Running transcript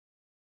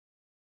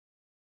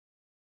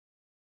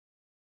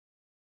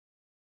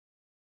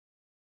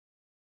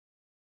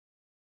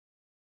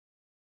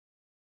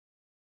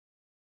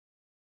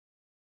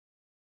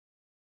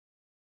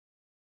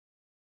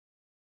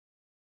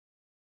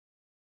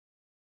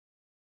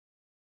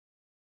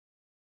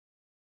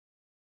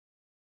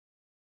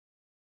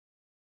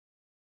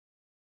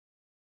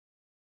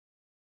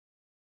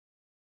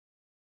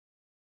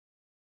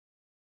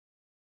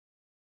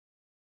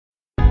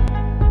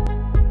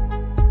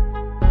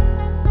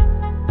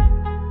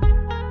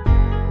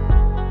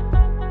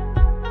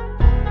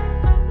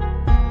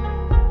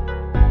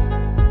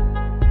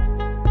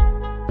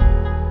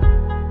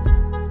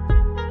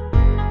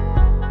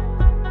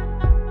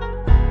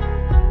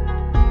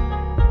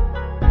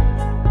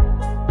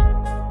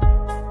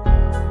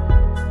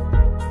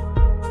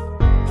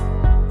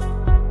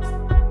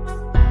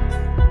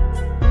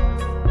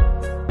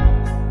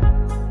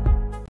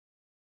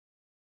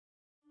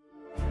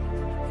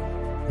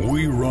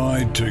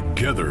ride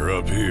together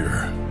up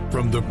here,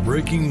 from the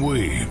breaking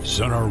waves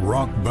on our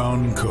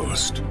rock-bound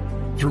coast,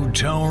 through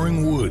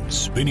towering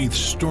woods beneath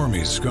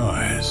stormy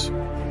skies,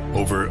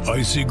 over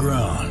icy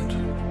ground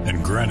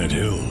and granite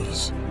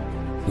hills.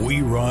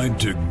 We ride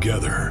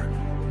together,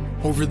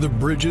 over the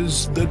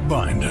bridges that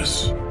bind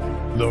us,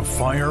 the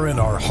fire in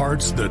our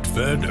hearts that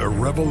fed a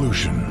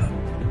revolution,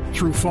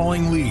 through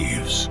falling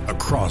leaves,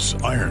 across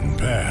iron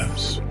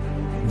paths.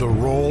 The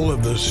roll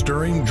of the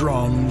stirring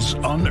drums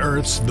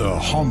unearths the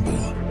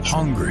humble,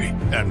 hungry,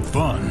 and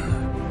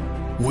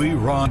fun. We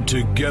ride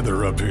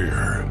together up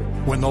here.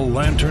 When the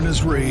lantern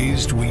is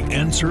raised, we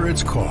answer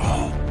its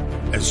call,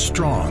 as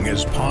strong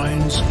as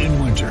pines in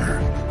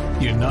winter,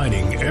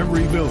 uniting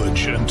every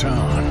village and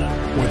town.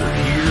 Whether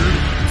here,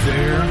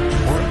 there,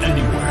 or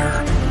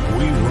anywhere,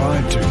 we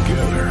ride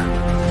together.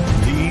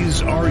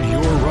 These are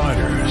your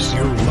riders,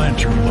 your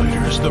lantern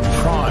lighters, the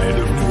pride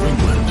of New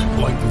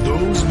England. Like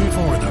those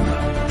before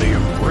them, they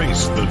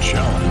embrace the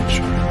challenge.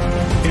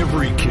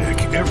 Every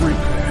kick, every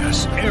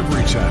pass,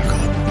 every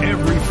tackle,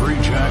 every free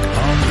jack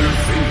on their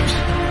feet.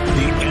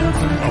 The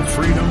anthem of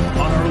freedom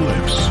on our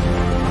lips.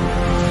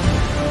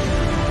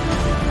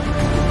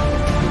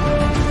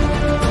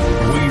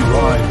 We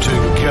ride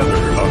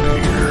together up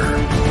here.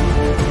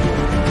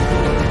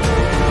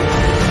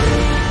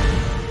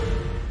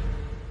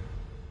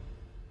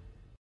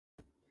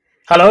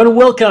 Hello and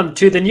welcome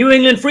to the New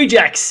England Free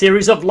Jacks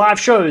series of live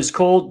shows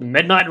called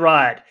Midnight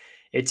Ride.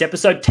 It's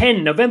episode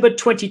 10, November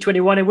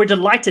 2021, and we're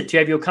delighted to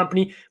have your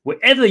company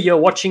wherever you're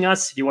watching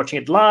us. If you're watching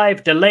it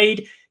live,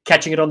 delayed,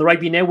 catching it on the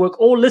Rugby Network,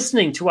 or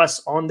listening to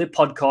us on the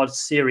podcast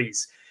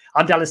series.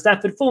 I'm Dallen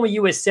STANFORD, former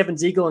US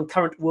Sevens Eagle and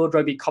current World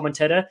Rugby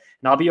commentator,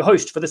 and I'll be your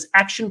host for this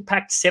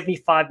action-packed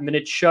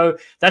 75-minute show.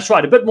 That's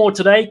right, a bit more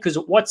today, because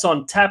what's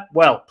on tap?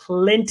 Well,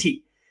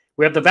 plenty.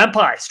 We have the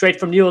Vampire, straight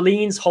from New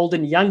Orleans,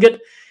 Holden YUNGERT.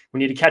 We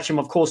need to catch him,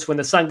 of course, when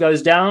the sun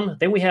goes down.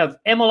 Then we have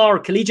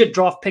MLR collegiate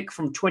draft pick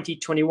from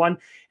 2021,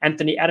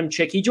 Anthony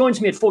ADAMCHECK. He joins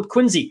me at Fort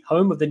Quincy,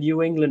 home of the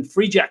New England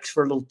Free Jacks,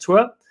 for a little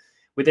tour.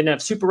 We then have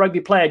Super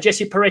Rugby player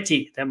Jesse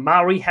PARETE, the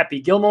Maori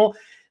Happy Gilmore,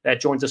 that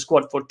joins the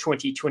squad for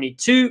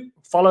 2022.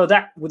 Follow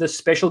that with a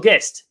special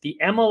guest, the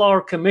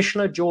MLR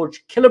Commissioner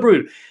George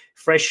KILLEBREW,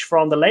 fresh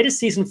from the latest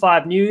Season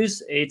 5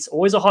 news. It's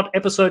always a hot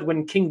episode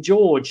when King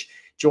George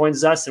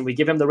joins us, and we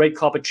give him the red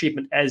carpet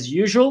treatment as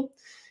usual.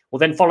 We'll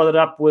then follow that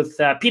up with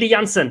Peter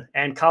Janssen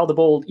and Carl the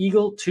Bald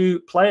Eagle, two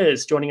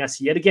players joining us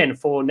yet again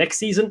for next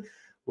season.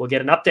 We'll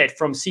get an update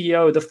from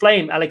CEO The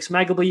Flame, Alex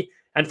MAGLEBY.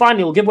 And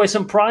finally, we'll give away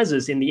some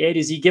prizes in the A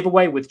to Z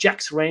giveaway with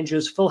Jacks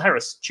Rangers, Phil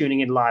Harris tuning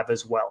in live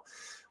as well.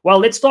 Well,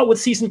 let's start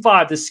with Season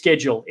 5, the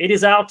schedule. It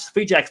is out.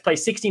 Free Jacks play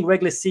 16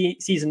 regular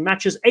season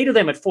matches, 8 of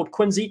them at Fort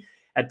Quincy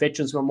at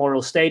Veterans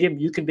Memorial Stadium.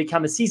 You can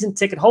become a season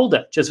ticket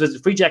holder. Just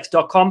visit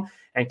freejacks.com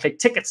and click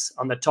tickets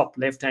on the top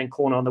left-hand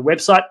corner on the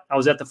website. I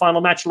was at the final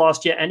match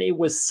last year, and it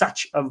was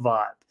such a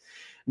vibe.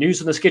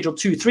 News on the schedule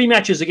 2, 3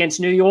 matches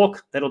against New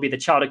York. That'll be the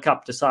Chowder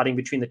Cup, deciding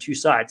between the two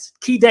sides.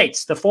 Key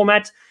dates, the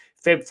format,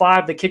 Feb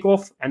 5, the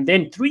kickoff, and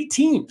then 3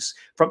 teams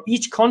from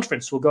each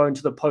conference will go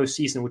into the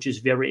postseason, which is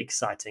very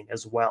exciting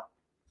as well.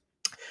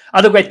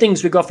 Other great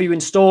things we've got for you in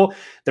store,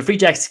 the Free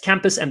Jacks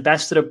Campus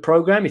Ambassador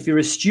Program. If you're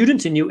a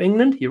student in New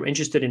England, you're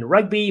interested in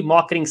rugby,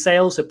 marketing,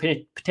 sales, a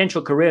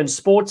potential career in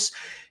sports,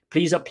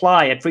 please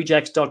apply at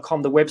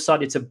freejacks.com, the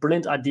website. It's a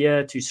brilliant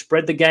idea to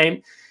spread the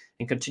game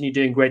and continue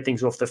doing great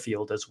things off the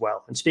field as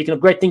well. And speaking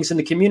of great things in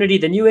the community,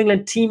 the New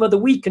England Team of the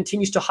Week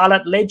continues to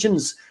highlight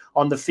legends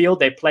on the field.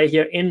 They play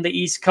here in the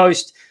East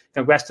Coast.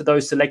 Congrats to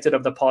those selected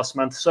over the past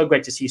month. So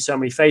great to see so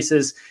many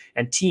faces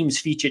and teams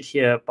featured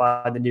here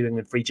by the New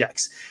England Free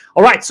Jacks.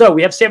 All right, so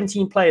we have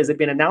 17 players that have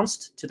been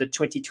announced to the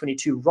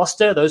 2022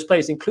 roster. Those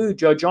players include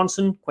Joe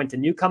Johnson, Quentin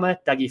Newcomer,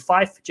 Dougie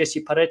Fife,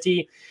 Jesse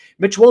PARETE,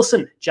 Mitch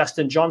Wilson,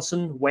 Justin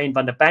Johnson, Wayne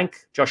van der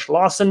Bank, Josh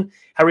Larson,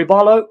 Harry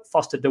Barlow,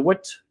 Foster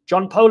DeWitt,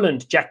 John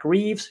Poland, Jack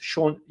Reeves,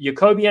 Sean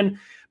Jacobian,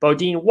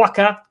 Bodine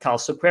Waka, Carl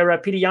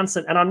CIQUERA, Peter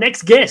Janssen, and our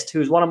next guest,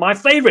 who's one of my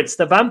favorites,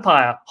 the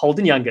Vampire,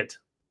 Holden YUNGERT.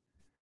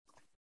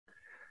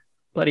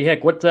 Bloody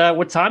heck, what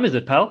time is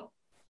it, pal?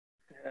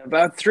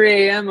 About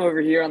 3 a.m.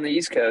 over here on the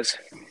East Coast.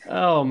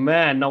 Oh,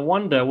 man, no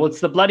wonder. Well, it's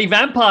the bloody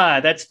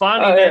Vampire that's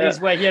finally made his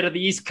way here to the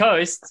East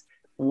Coast.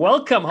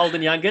 Welcome,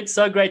 Holden YUNGERT.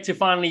 So great to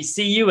finally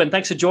see you, and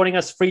thanks for joining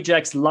us, Free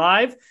Jacks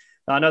Live.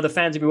 I know the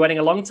fans have been waiting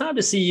a long time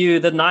to see you,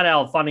 the night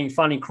owl,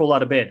 finally crawl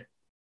out of bed.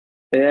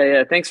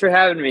 Yeah. Thanks for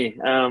having me.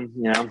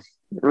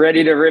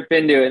 Ready to rip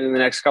into it in the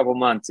next couple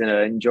months and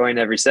enjoying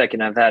every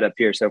second I've had up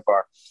here so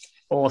far.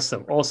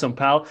 Awesome,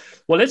 pal.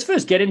 Well, let's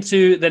first get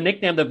into the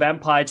nickname, the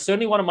Vampire. It's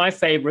certainly one of my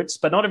favorites,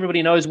 but not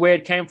everybody knows where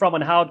it came from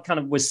and how it kind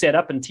of was set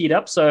up and teed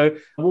up. So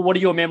what are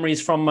your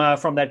memories from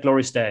that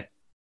glorious day?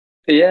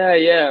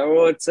 Yeah.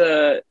 Well,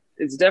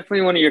 it's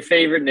definitely one of your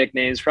favorite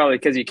nicknames, probably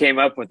because you came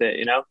up with it,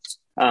 you know.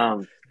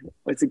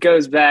 It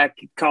goes back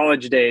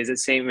college days at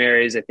St.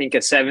 Mary's. I think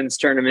a sevens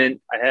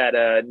tournament. I had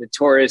a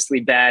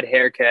notoriously bad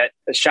haircut,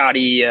 a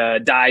shoddy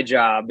dye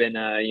job, and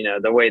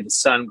the way the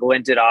sun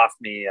glinted off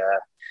me.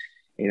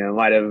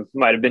 Might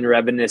have been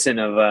reminiscent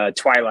of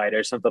Twilight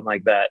or something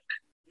like that.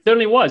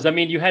 Certainly was. I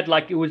mean, you had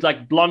like, it was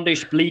like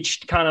blondish,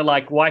 bleached, kind of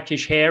like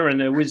whitish hair.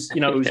 And it was,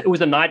 it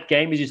was a night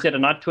game, as you said, a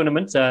night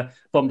tournament for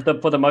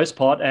the most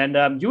part.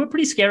 And you were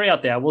pretty scary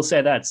out there, I will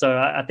say that. So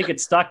I think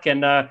it stuck,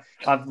 and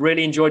I've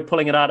really enjoyed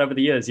pulling it out over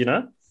the years,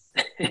 Yeah,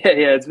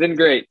 it's been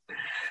great.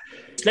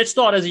 Let's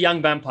start as a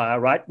young vampire,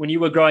 right? When you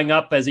were growing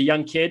up as a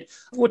young kid,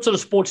 what sort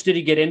of sports did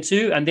you get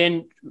into? And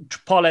then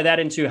parlay that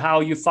into how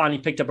you finally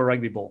picked up a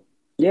rugby ball.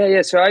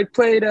 Yeah. So I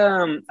played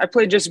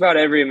just about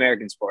every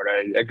American sport.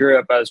 I grew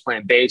up, I was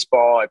playing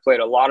baseball. I played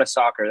a lot of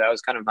soccer. That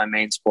was kind of my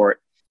main sport.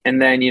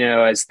 And then,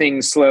 as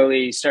things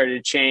slowly started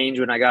to change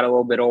when I got a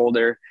little bit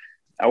older,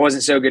 I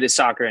wasn't so good at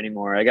soccer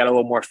anymore. I got a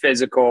little more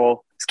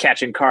physical,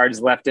 catching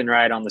cards left and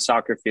right on the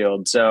soccer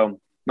field. So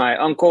my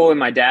uncle and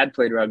my dad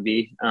played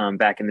rugby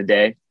back in the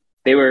day.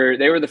 They were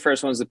the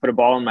first ones to put a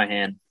ball in my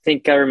hand. I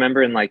think I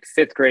remember in like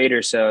 5th grade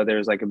or so, there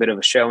was like a bit of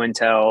a show and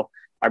tell.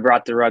 I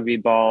brought the rugby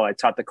ball. I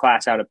taught the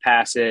class how to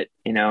pass it,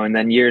 and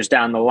then years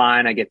down the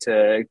line, I get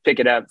to pick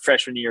it up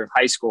freshman year of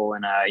high school,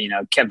 and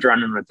kept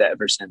running with it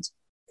ever since.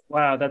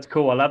 Wow, that's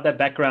cool. I love that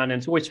background. And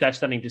it's always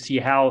fascinating to see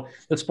how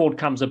the sport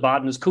comes about.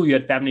 And it's cool you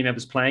had family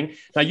members playing.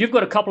 Now, you've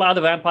got a couple of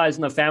other vampires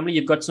in the family.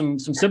 You've got some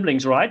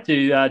siblings, right?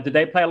 Do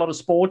they play a lot of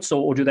sports,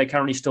 or do they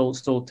currently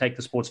still take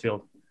the sports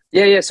field?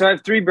 Yeah. So I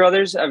have 3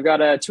 brothers. I've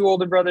got 2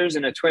 older brothers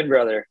and a twin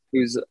brother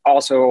who's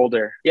also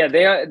older. Yeah,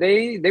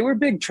 they were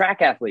big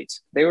track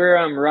athletes. They were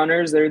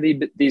runners. They're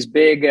these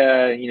big,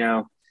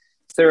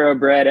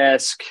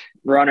 thoroughbred-esque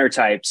runner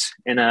types.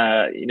 And,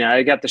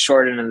 I got the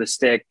short end of the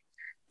stick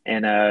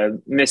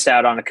and missed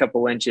out on a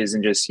couple inches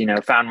and just,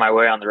 found my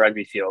way on the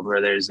rugby field where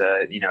there's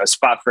a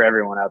spot for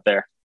everyone out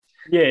there.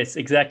 Yes,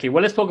 exactly.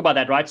 Well, let's talk about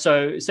that, right?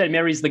 So St.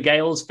 Mary's the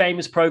Gales,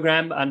 famous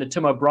program under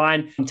Tim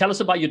O'Brien. Tell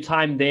us about your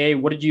time there.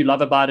 What did you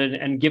love about it?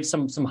 And give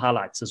some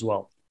highlights as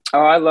well.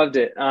 Oh, I loved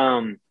it.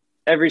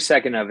 Every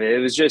second of it. It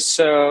was just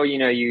so,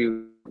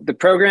 the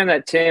program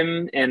that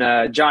Tim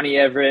and Johnny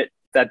Everett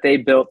that they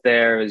built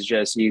there was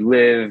just, you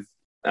live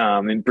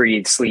and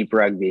breathe, sleep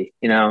rugby.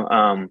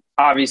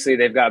 Obviously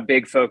they've got a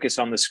big focus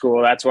on the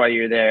school. That's why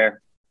you're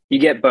there. You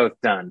get both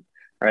done.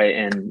 Right.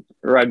 And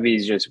rugby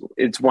is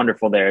it's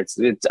wonderful there.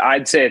 It's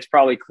I'd say it's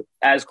probably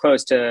as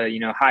close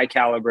to, high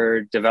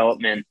caliber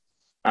development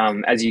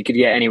as you could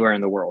get anywhere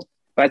in the world.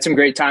 I had some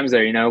great times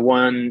there,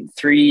 won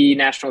 3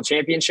 national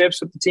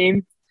championships with the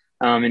team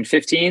in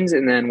 15s,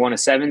 and then won a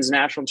 7s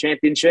national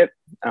championship.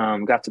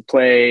 Got to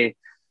play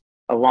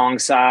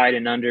alongside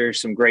and under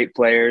some great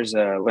players,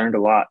 learned a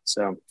lot.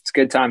 So it's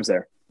good times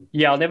there.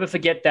 Yeah, I'll never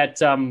forget that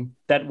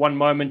that one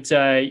moment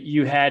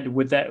you had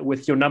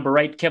with your number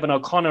 8, Kevin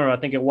O'Connor. I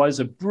think it was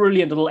a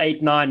brilliant little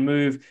 8-9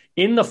 move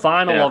in the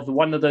final of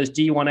one of those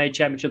D1A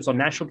championships on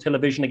national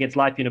television against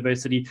Life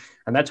University,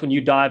 and that's when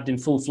you dived in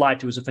full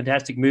flight. It was a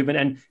fantastic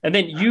movement, and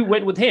then you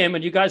went with him,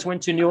 and you guys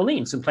went to New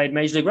Orleans and played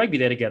Major League Rugby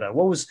there together.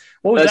 What was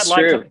that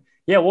like? True.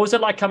 Yeah, what was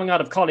it like coming out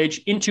of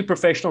college into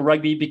professional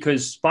rugby?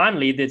 Because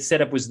finally the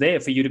setup was there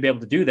for you to be able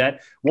to do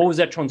that. What was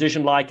that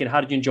transition like, and how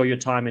did you enjoy your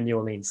time in New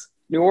Orleans?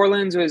 New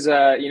Orleans was,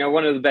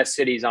 one of the best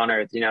cities on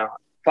earth,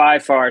 by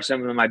far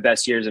some of my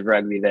best years of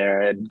rugby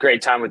there. I had a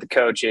great time with the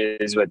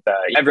coaches, with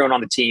everyone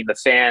on the team, the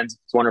fans.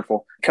 It's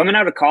wonderful. Coming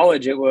out of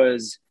college, it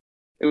was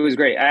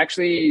great. I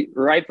actually,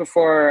 right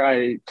before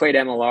I played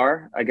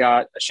MLR, I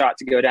got a shot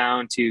to go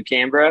down to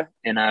Canberra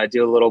and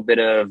do a little bit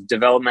of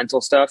developmental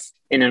stuff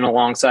in and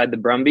alongside the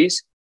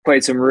Brumbies.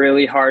 Played some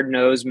really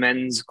hard-nosed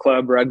men's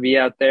club rugby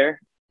out there.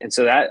 And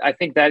so I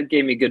think that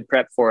gave me good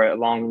prep for it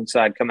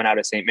alongside coming out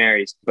of St.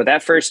 Mary's. But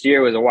that first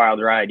year was a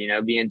wild ride,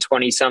 being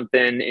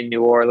 20-something in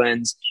New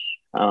Orleans,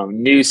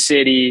 new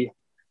city,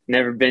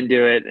 never been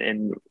to it.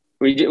 And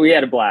we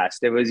had a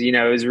blast. It was, it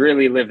was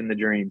really living the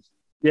dream.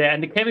 Yeah,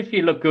 and the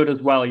chemistry looked good as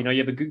well. You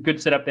have a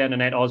good setup there under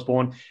Nate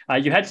Osborne.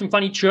 You had some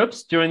funny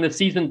chirps during the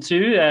season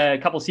 2, a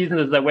couple of seasons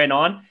as they went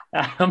on.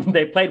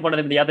 They played one of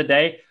them the other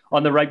day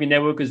on the Rugby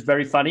Network. It was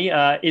very funny.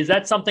 Is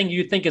that something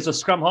you think as a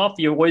scrum half,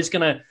 you always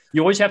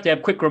have to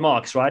have quick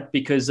remarks, right?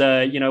 Because,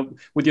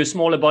 with your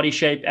smaller body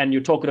shape and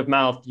your talkative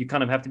mouth, you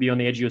kind of have to be on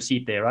the edge of your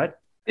seat there, right?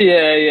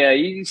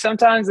 Yeah.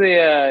 Sometimes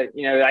I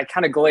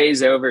kind of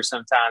glaze over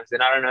sometimes,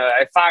 and I don't know.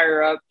 I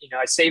fire up.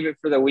 I save it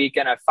for the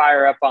weekend. I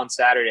fire up on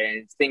Saturday,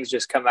 and things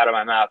just come out of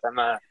my mouth.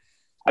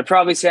 I'd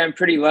probably say I'm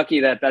pretty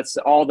lucky that that's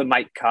all the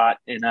mic caught,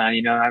 and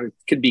I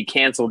could be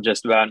canceled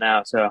just about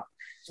now. So.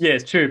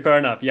 Yes, true. Fair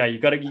enough. Yeah, you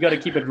got to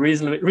keep it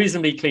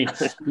reasonably clean.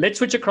 Let's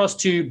switch across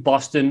to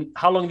Boston.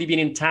 How long have you been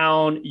in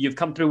town? You've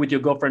come through with your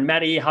girlfriend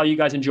Maddie. How are you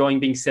guys enjoying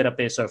being set up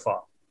there so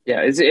far?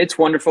 Yeah, it's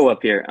wonderful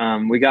up here.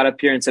 We got up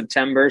here in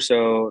September,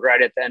 so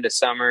right at the end of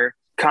summer.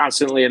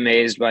 Constantly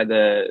amazed by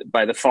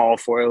the fall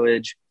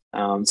foliage.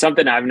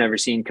 Something I've never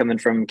seen coming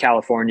from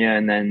California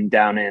and then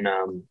down in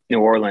New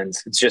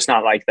Orleans. It's just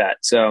not like that.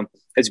 So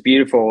it's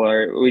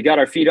beautiful. We got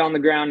our feet on the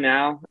ground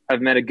now.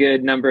 I've met a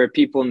good number of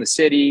people in the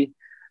city.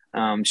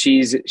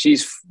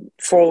 She's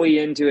fully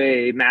into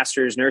a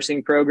master's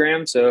nursing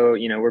program. So,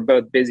 we're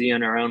both busy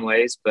in our own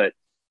ways, but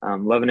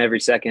loving every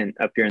second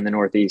up here in the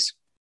Northeast.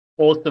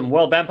 Awesome.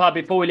 Well, Vampire,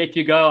 before we let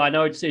you go, I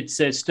know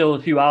it's still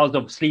a few hours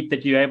of sleep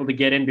that you're able to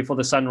get in before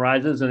the sun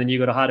rises, and then you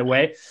got to hide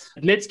away.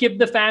 Let's give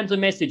the fans a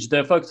message,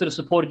 the folks that have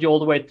supported you all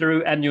the way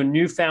through, and your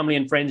new family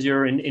and friends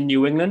here in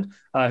New England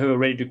who are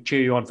ready to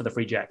cheer you on for the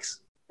Free Jacks.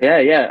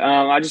 Yeah.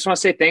 I just want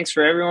to say thanks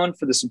for everyone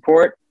for the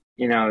support.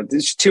 You know,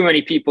 there's too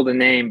many people to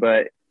name,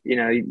 but you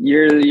know,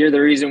 you're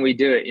the reason we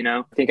do it. You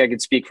know, I think I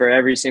could speak for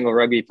every single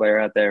rugby player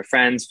out there,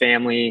 friends,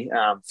 family,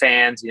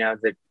 fans. You know,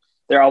 that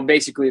they're all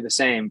basically the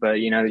same.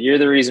 But you know, you're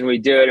the reason we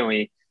do it, and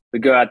we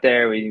go out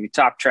there, we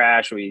talk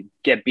trash, we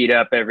get beat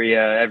up every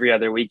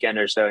other weekend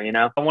or so. You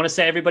know, I want to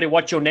say, everybody,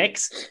 watch your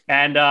necks,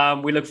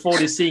 and we look forward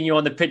to seeing you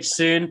on the pitch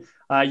soon.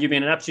 You've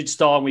been an absolute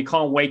star, and we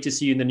can't wait to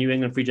see you in the New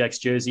England Free Jacks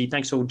jersey.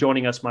 Thanks for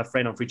joining us, my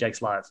friend, on Free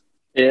Jacks Live.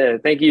 Yeah,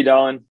 thank you,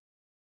 Dallen.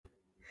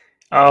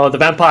 Oh, the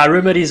Vampire,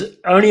 rumored he's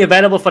only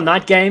available for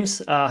night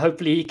games.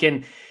 Hopefully he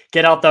can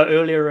get out there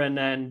earlier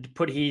and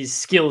put his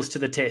skills to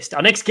the test.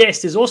 Our next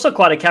guest is also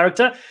quite a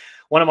character,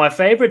 one of my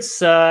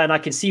favorites, and I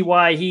can see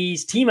why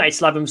his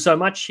teammates love him so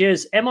much.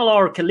 Here's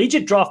MLR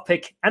collegiate draft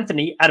pick,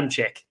 Anthony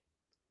ADAMCHECK.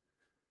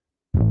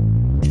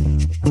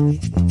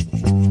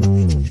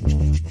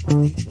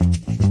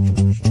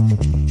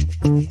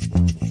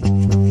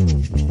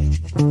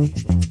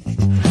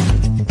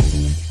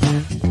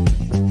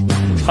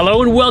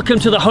 Hello and welcome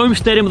to the home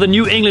stadium of the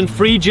New England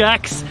Free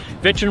Jacks,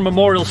 Veteran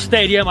Memorial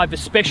Stadium. I have a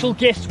special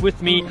guest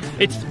with me.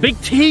 It's Big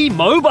T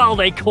Mobile,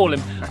 they call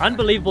him.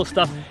 Unbelievable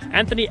stuff.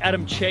 Anthony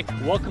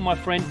ADAMCHECK, welcome, my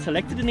friend.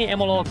 Selected in the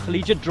MLR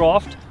collegiate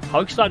draft. How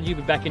excited are you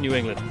to be back in New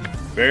England?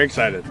 Very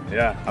excited.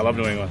 Yeah, I love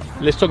New England.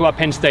 Let's talk about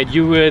Penn State.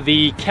 You were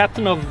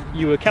captain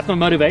of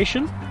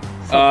motivation.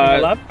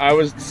 I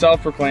was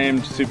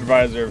self-proclaimed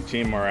supervisor of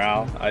team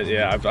morale.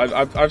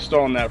 I've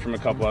stolen that from a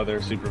couple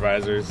other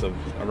supervisors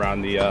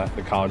around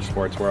the college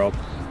sports world.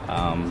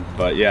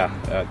 But yeah,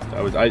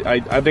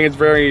 I think it's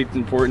very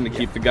important to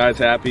keep the guys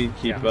happy,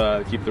 keep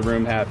the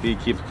room happy,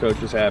 keep the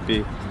coaches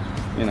happy.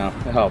 You know,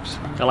 it helps.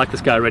 I like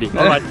this guy already.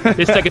 All right,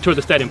 let's take a tour of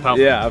the stadium, pal.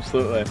 Yeah,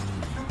 absolutely.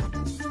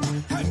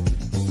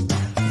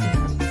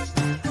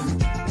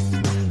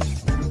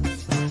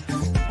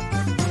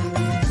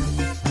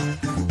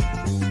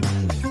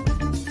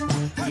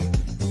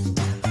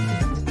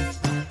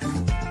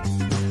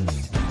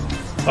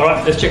 All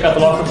right, let's check out the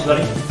locker rooms,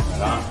 buddy.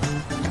 Right on.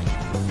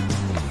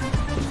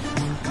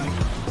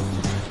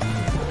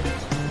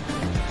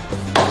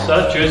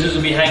 So, jerseys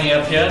will be hanging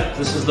up here.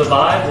 This is the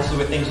vibe. This is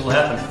where things will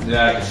happen.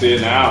 Yeah, I can see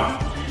it now.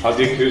 How's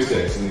the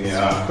acoustics and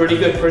the pretty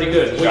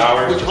good.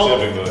 showers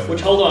specifically?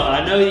 Which hold on,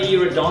 I know that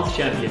you're a dance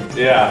champion.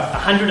 Yeah.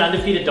 100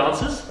 undefeated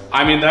dancers?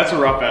 I mean, that's a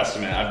rough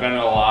estimate. I've been in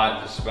a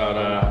lot, just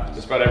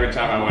about every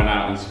time I went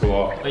out in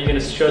school. Are you going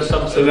to show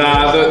some?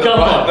 Nah, the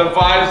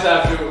vibes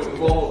after,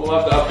 we'll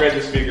have to upgrade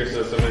the speaker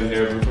system in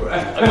here.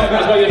 I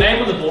got your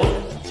name on the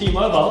board,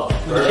 T-Mobile,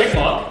 with a check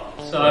mark.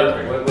 So,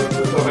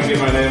 let's hope I get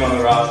my name on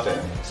the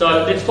roster. So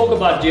let's talk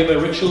about, do you have a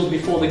ritual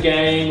before the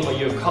game? Are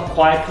you a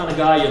quiet kind of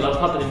guy? You love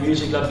pumping the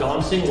music, love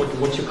dancing?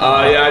 What's your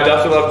yeah, I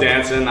definitely love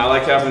dancing. I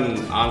like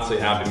having, honestly,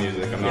 happy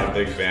music. I'm not a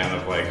big fan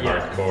of like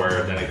hardcore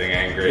or anything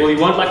angry. Well, you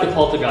won't like the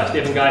Poltergeist.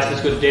 Evan Geist has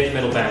got a death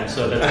metal band,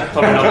 so that's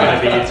probably not going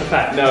to be, it's a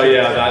fact. No,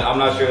 yeah, I'm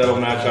not sure that'll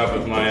match up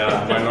with my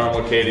my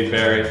normal Katy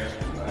Perry.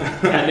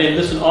 And then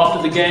listen,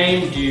 after the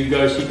game, do you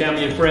go see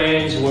family and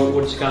friends?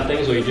 What's the kind of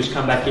things? Or you just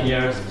come back in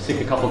here, stick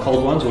a couple of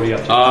cold ones? What are you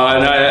up to? No,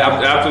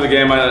 after the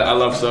game, I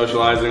love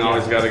socializing.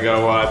 Always got to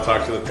go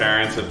talk to the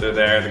parents if they're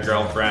there, the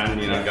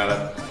girlfriend, you know,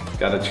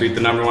 gotta treat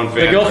the #1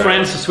 fan. The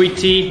girlfriend's sweet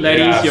tea,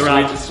 ladies, you're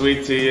out.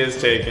 Sweet tea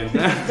is taken.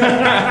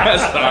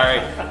 Sorry.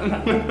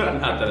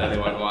 Not that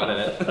anyone wanted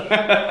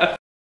it.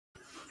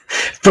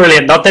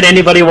 Brilliant. Not that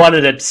anybody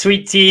wanted it.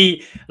 Sweet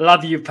tea.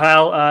 Love you,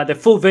 pal. The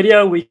full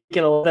video, we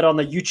get all that on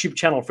the YouTube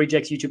channel, Free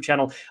Jacks YouTube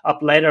channel,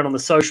 up later and on the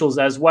socials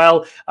as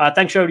well.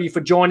 Thanks, everybody, for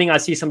joining. I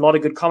see a lot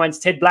of good comments.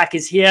 Ted Black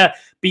is here.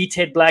 Be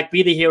Ted Black.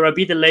 Be the hero.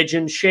 Be the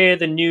legend. Share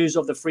the news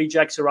of the Free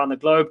Jacks around the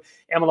globe.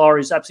 MLR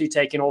is absolutely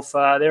taking off.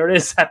 There it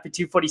is. Happy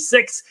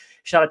 246.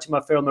 Shout out to my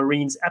fellow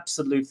Marines.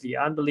 Absolutely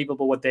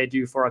unbelievable what they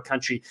do for our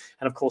country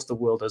and, of course, the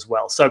world as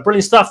well. So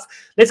brilliant stuff.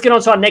 Let's get on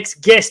to our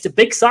next guest. A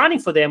big signing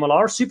for the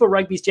MLR. Super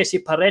Rugby's Jesse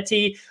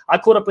PARETE. I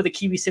caught up with a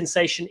Kiwi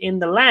sensation in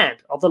the land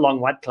of the long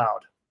white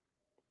cloud.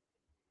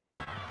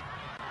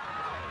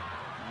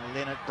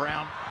 Leonard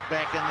Brown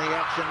back in the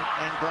action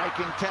and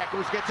breaking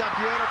tackles. Gets a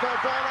beautiful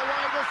ball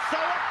away to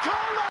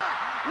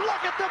CIQUERA.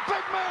 Look at the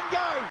big man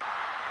go.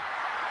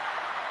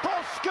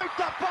 Ball scooped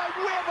up by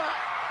Weber.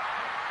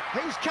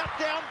 He's cut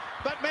down,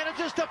 but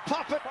manages to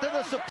pop it to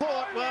the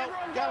support. Well,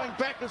 going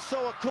back to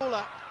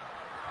CIQUERA.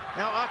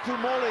 Now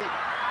Akumoli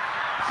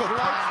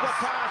floats the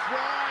pass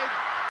wide.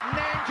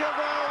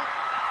 Nankivell,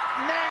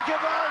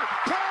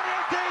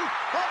 PARETE.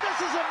 Oh, this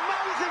is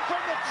amazing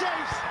from the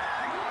Chiefs.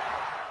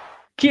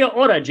 Kia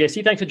ora,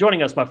 Jesse. Thanks for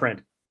joining us, my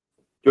friend.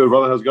 Good,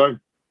 brother. How's it going?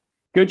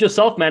 Good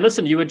yourself, man.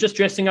 Listen, you were just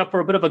dressing up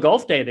for a bit of a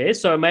golf day there,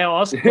 so may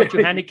I ask what's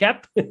your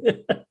handicap?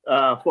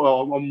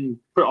 Well,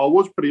 I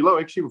was pretty low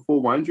actually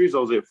before my injuries. I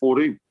was at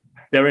 14.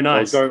 Very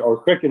nice. I was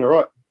cracking it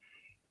right.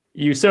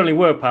 You certainly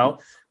were,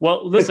 pal.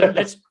 Well, listen,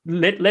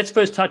 let's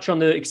first touch on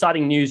the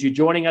exciting news. You're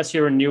joining us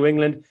here in New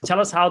England. Tell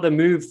us how the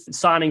move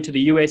signing to the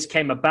US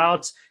came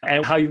about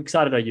and how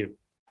excited are you?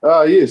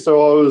 Yeah,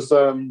 so I was,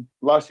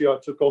 last year I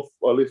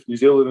left New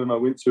Zealand and I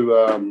went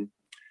to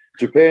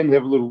Japan,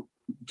 have a little,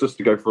 just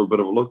to go for a bit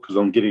of a look, because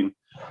I'm getting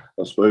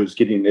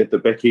at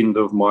the back end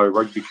of my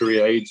rugby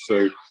career age.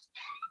 So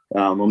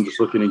I'm just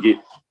looking to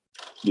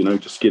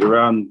get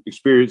around,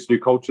 experience new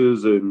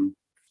cultures. And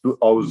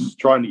I was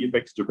trying to get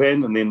back to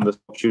Japan, and then this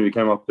opportunity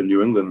came up in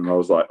New England, and I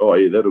was like, oh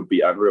yeah, that would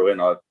be unreal.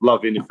 And I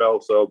love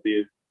NFL, so I'll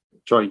be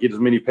trying to get as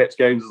many Pats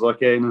games as I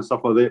can and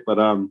stuff like that. But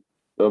I'm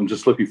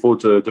just looking forward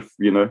to,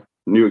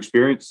 new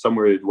experience,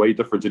 somewhere way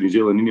different to New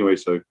Zealand anyway.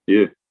 So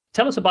yeah.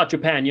 Tell us about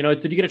Japan.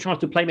 Did you get a chance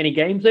to play many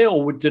games there,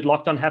 or did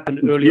lockdown happen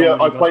early? Yeah,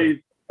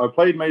 I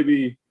played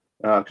maybe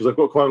because I've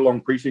got quite a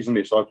long preseason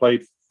there. So I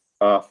played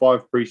 5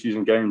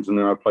 preseason games, and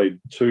then I played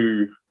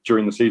 2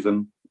 during the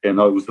season, and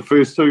I was the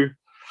first 2.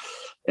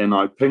 And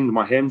I pinged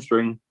my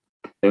hamstring,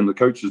 and the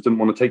coaches didn't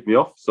want to take me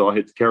off, so I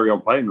had to carry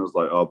on playing. I was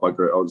like, oh,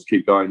 bugger it, I'll just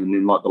keep going. And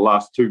then, the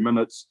last 2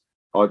 minutes,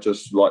 I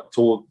just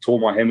tore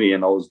my hammy,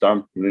 and I was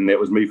done. And then that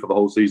was me for the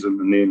whole season.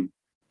 And then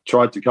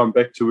tried to come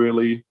back too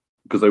early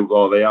because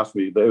they asked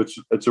me.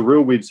 It's a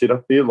real weird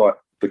setup there. Like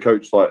the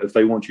coach, if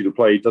they want you to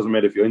play, it doesn't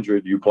matter if you're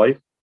injured, you play.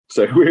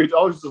 So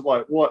I was just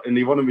like, what? And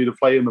he wanted me to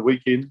play in the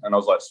weekend, and I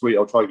was like, sweet,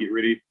 I'll try to get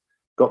ready.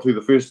 Got through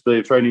the first day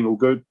of training all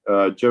good,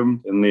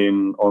 gym, and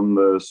then on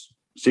the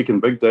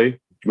second big day,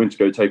 went to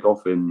go take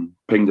off and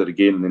pinged it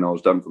again, and then I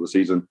was done for the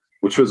season,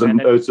 which was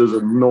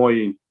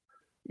annoying.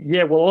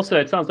 Yeah, well, also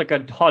it sounds like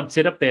a hard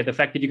setup there. The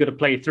fact that you got to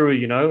play through,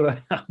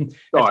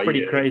 that's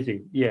pretty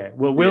crazy. Yeah,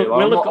 well,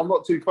 I'm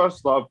not too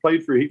fussed. I've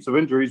played through heaps of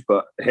injuries,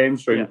 but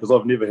hamstring because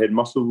I've never had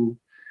muscle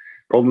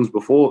problems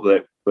before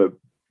that. But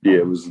yeah,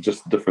 it was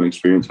just a different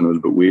experience, and it was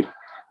a bit weird.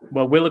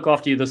 Well, we'll look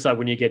after you this side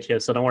when you get here,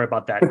 so don't worry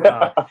about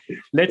that.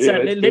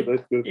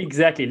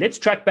 Exactly. Let's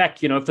track back,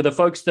 for the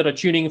folks that are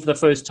tuning in for the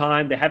first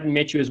time, they haven't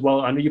met you as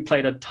well. I know you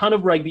played a ton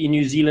of rugby in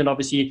New Zealand,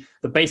 obviously,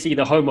 basically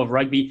the home of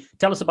rugby.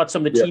 Tell us about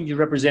some of the teams you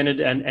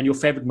represented and your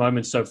favorite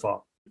moments so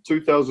far.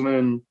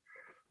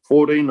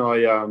 2014, I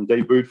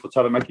debuted for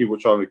Taranaki,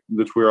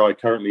 that's where I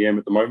currently am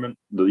at the moment.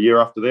 The year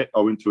after that,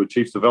 I went to a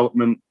Chiefs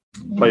development,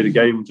 played a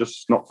game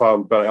just not far,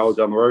 about an hour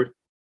down the road.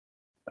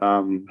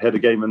 Had a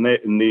game in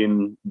that, and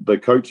then the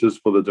coaches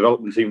for the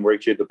development team were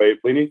actually at the Bay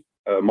of Plenty,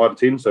 Mitre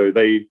 10, so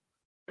they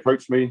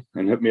approached me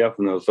and hit me up,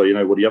 and I was like,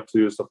 what are you up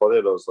to and stuff like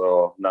that. I was like,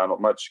 oh, no, not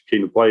much,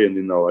 keen to play. And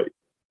then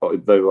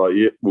they were like,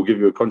 yeah, we'll give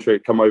you a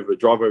contract, come over,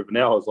 drive over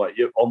now. I was like,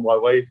 yep, on my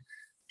way.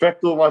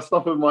 Packed all my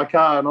stuff in my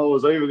car, and I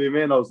was over there,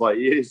 man. I was like,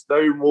 yes,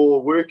 no more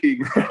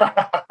working.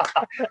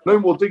 No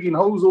more digging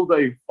holes all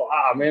day.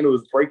 Man, it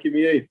was breaking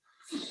me in.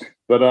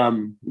 But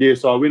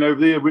so I went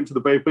over there, went to the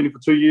Bay of Plenty for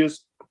 2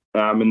 years.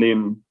 And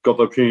then got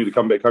the opportunity to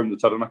come back home to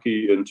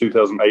Taranaki in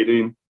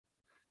 2018,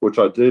 which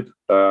I did.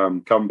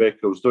 Come back,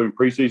 I was doing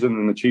preseason,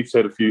 and the Chiefs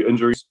had a few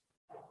injuries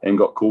and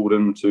got called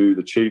into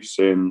the Chiefs,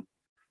 and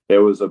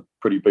that was a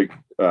pretty big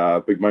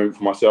moment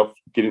for myself,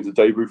 getting to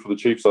debut for the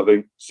Chiefs. I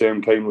think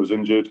Sam Kane was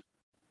injured.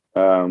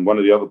 One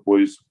of the other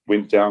boys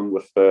went down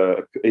with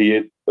he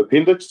had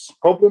appendix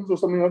problems or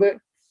something like that,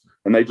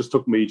 and they just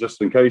took me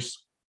just in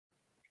case.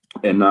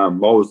 And I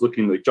was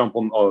looking to jump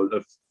on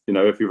if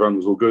everyone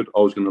was all good,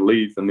 I was going to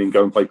leave and then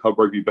go and play club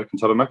rugby back in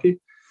Taranaki.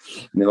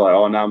 And they're like,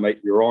 oh, no,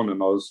 mate, you're on.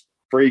 And I was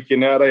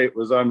freaking out. It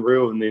was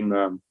unreal. And then,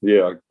 I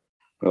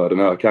don't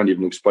know. I can't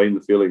even explain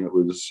the feeling. It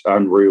was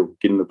unreal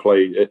getting to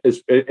play.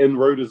 It's in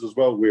Roaders as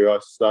well, where I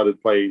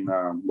started playing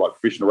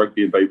professional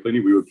rugby in Bay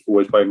Plenty. We were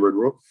always playing Road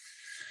Royal.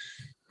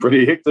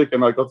 Pretty hectic.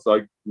 And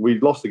we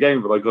lost the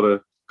game, but I got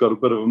a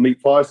bit of a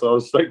meat pie, so I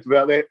was stoked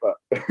about that. But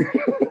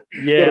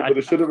yeah, got a bit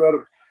of shit about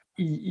it.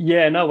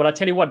 Yeah, no. Well, I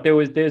tell you what,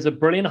 there's a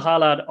brilliant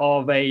highlight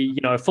of a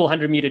full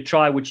 100-meter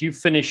try which you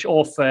finish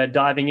off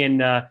diving in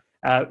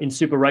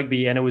Super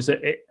Rugby, and it was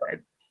a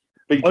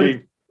big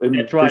team.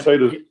 That's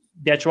right.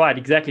 That's right,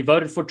 exactly.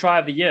 Voted for try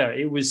of the year.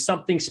 It was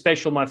something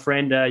special, my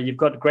friend. You've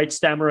got great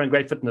stamina and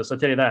great fitness. I'll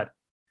tell you that.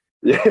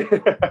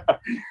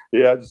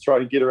 Yeah, just trying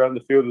to get around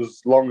the field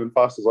as long and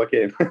fast as I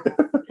can.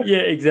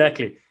 Yeah,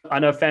 exactly. I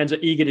know fans are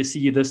eager to see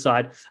you this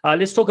side.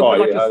 Let's talk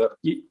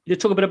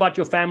let's talk a bit about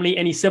your family.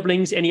 Any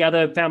siblings? Any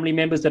other family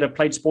members that have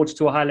played sports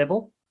to a high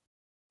level?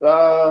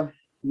 No,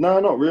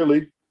 not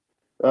really.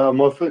 I've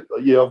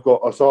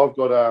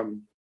got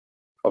an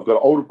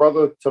older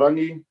brother,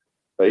 Tarangi.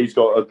 He's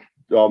got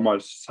my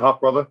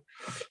half brother,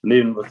 and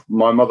then with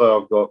my mother,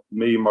 I've got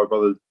me, my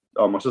brother,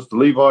 my sister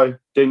Levi,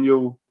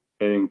 Daniel,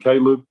 and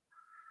Caleb,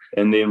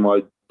 and then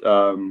my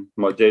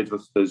dad's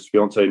with his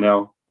fiance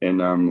now. And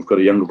I've got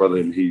a younger brother,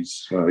 and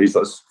he's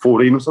like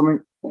 14 or something,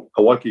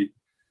 Hawaii.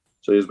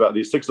 So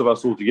there's 6 of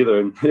us all together,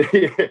 and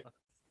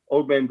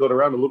old man got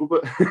around a little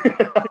bit.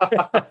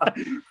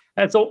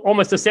 That's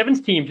almost a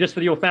 7th team just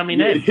with your family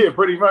name. Yeah,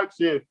 pretty much.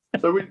 Yeah.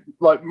 So we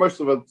most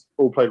of us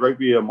all played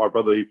rugby. And my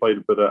brother, he played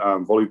a bit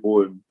of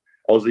volleyball and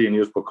Aussie, and he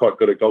was quite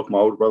good at golf. My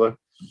older brother,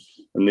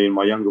 and then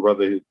my younger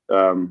brother,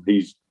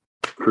 he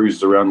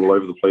cruises around all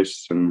over the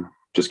place and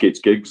just gets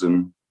gigs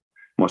and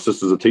my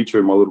sister's a teacher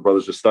and my little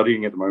brother's just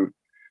studying at the moment,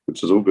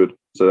 which is all good.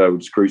 So they were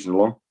just cruising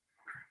along.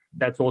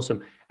 That's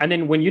awesome. And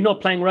then when you're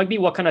not playing rugby,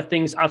 what kind of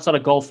things outside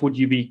of golf would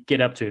you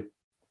get up to?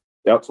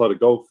 Outside of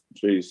golf,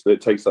 geez,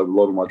 that takes up a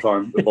lot of my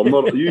time. If I'm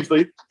not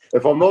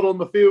if I'm not on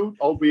the field,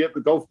 I'll be at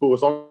the golf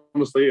course.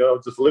 Honestly, I'll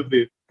just live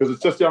there because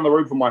it's just down the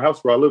road from my house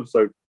where I live.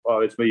 So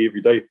it's me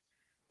every day.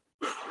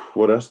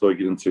 What else do I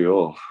get into?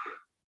 Oh,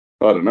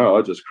 I don't know.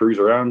 I just cruise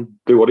around,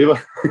 do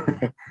whatever.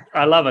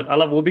 I love it.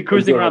 We'll be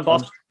cruising around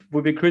Boston.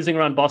 We'll be cruising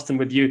around Boston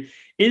with you.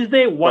 Is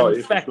there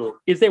one fact? Sure.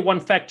 Is there one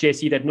fact,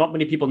 Jesse, that not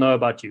many people know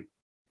about you?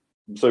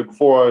 So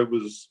before I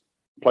was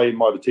playing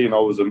Mitre 10, I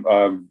was a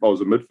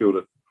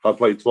midfielder. I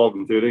played 12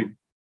 and 13.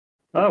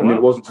 Oh, and wow.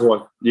 It wasn't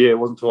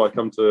until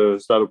I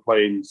started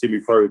playing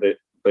semi-pro that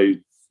they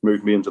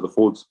moved me into the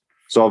forwards.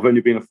 So I've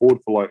only been a forward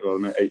for like, I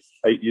don't know,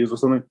 eight years or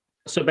something.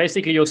 So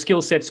basically your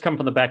skill sets come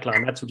from the back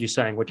line. That's what you're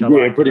saying, which I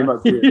like. Yeah, pretty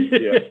much.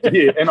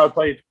 Yeah. And I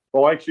played,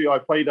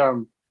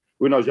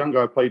 when I was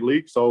younger, I played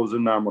league. So I was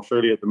in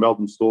Australia at the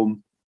Melbourne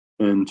Storm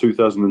in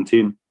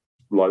 2010.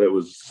 Like it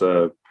was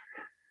a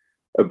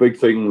big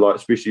thing, like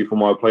especially for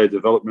my player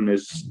development,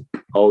 is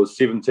I was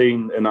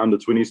 17 in the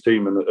under-20s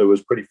team, and it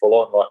was pretty full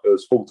on. Like it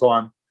was full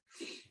time,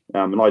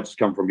 and I just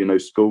come from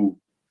school,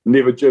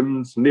 never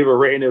gyms, never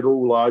ran at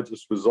all. I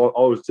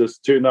was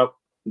just turn up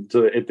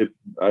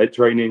at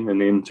training, and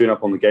then turn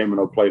up on the game,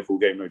 and I'd play a full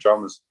game, no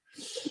dramas.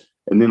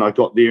 And then I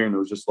got there, and it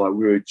was just like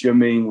we were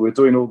gymming, we were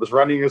doing all this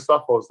running and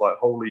stuff. I was like,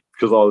 holy,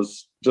 because I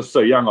was just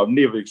so young, I've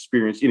never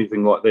experienced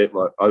anything like that.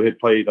 Like I had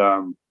played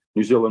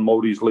New Zealand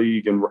Maldives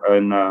League and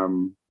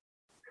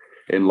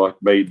like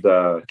made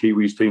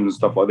Kiwis teams and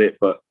stuff like that.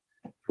 But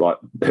like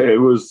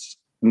it was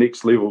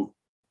next level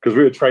because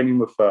we were training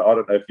with, I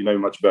don't know if you know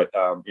much about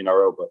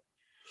NRL, but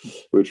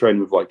we were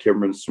training with like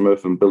Cameron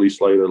Smith and Billy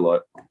Slater,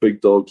 like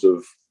big dogs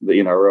of the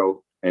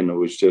NRL. And it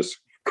was just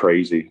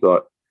crazy.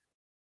 Like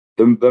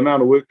the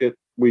amount of work that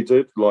we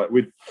did,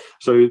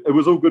 so it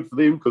was all good for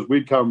them because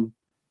we'd gym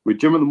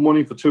in the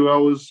morning for 2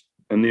 hours,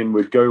 and then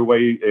we'd go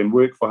away and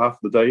work for half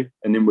the day,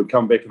 and then we'd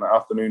come back in the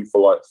afternoon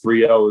for like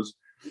 3 hours.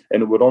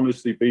 And it would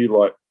honestly be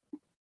like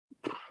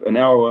an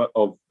hour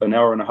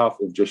and a half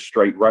of just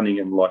straight running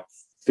in like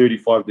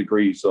 35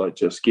 degrees, like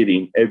just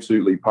getting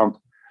absolutely pumped.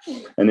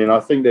 And then I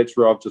think that's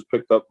where I've just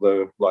picked up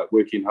the like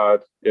working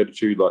hard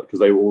attitude, like because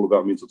they were all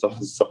about mental toughness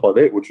and stuff like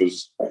that, which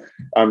was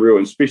unreal.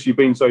 And especially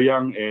being so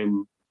young,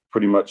 and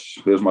pretty much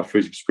that was my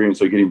first experience.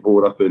 So getting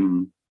brought up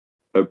in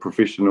a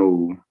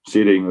professional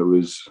setting, it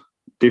was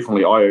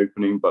definitely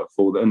eye-opening. But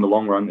in the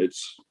long run,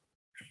 it's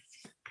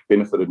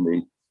benefited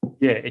me.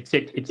 Yeah, it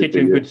set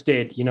you in good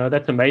stead.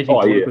 That's amazing.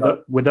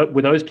 With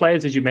those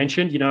players, as you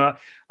mentioned,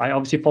 I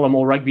obviously follow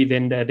more rugby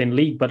than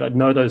league, but I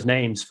know those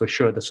names for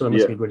sure. So that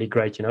must be really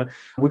great.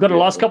 We've got a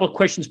last couple of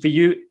questions for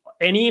you.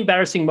 Any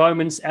embarrassing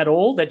moments at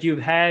all that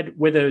you've had,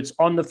 whether it's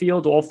on the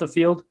field or off the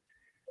field?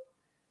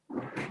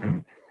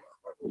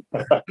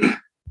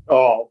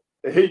 Oh,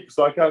 heaps.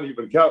 I can't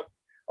even count.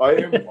 I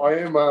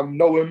am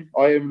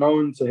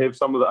known to have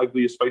some of the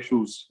ugliest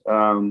facials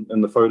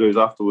in the photos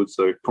afterwards.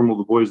 So from all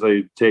the boys,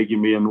 they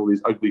tagging me in all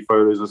these ugly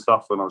photos and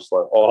stuff, and I was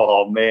like,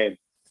 oh man,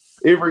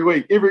 every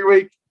week,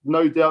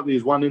 no doubt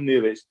there's one in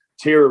there that's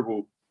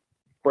terrible,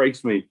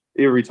 breaks me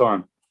every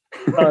time.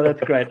 Oh,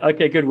 that's great.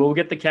 Okay, good. Well, we'll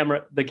get the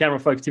camera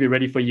folks to be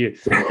ready for you.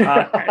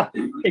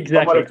 Exactly.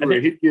 I might have to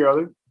wear headgear, I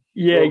think.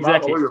 Yeah,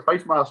 exactly. I'll wear a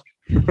face mask.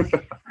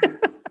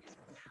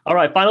 All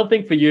right, final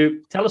thing for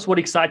you. Tell us what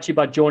excites you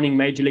about joining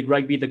Major League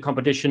Rugby, the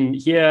competition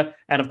here,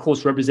 and of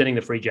course, representing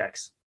the Free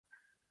Jacks.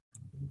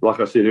 Like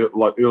I said,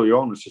 like early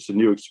on, it's just a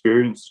new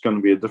experience. It's going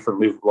to be a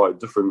different level, like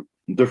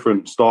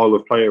different style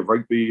of play of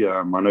rugby.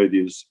 I know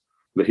there's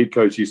the head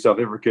coach, he's South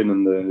African,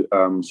 and the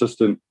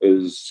assistant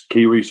is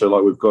Kiwi. So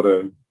like we've got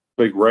a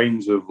big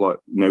range of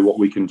what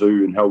we can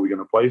do and how we're going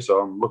to play.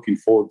 So I'm looking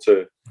forward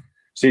to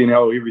seeing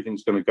how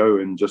everything's going to go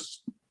and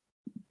just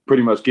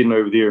pretty much getting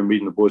over there and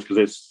meeting the boys, because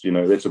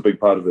that's a big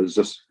part of it, is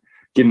just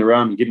getting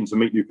around and getting to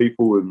meet new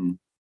people. And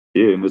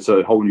and it's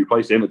a whole new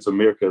place, and it's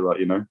America,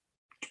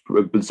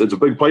 it's a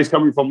big place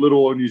coming from little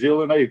old New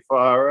Zealand.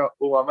 Far out.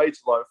 All my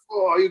mates are like,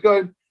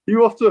 oh,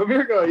 you off to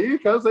America? Yeah,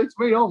 cuz that's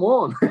me, I'm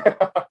on.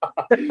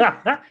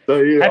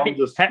 So yeah,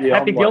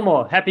 Happy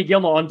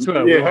Gilmore on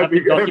tour. Yeah, we'll Happy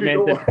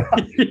documented.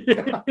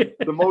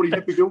 The Māori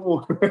Happy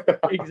Gilmore.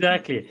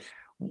 Exactly.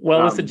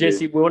 Well, listen,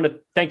 Jesse, we want to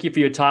thank you for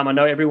your time. I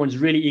know everyone's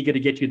really eager to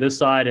get you this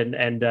side,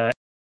 and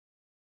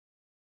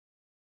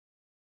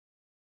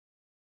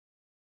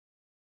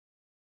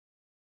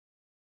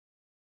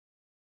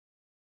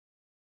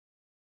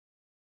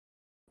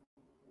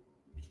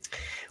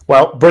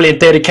well,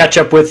 brilliant there to catch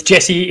up with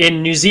Jesse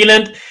in New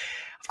Zealand.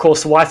 Of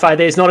course, the Wi-Fi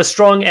there is not as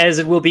strong as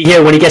it will be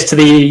here when he gets to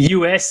the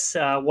US.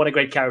 What a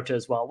great character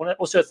as well. I want to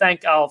also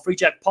thank our Free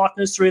Jack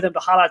partners, three of them to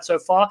highlight so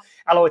far.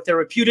 Alloy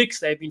Therapeutics,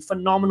 they've been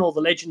phenomenal.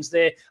 The legends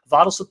there,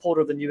 vital supporter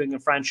of the New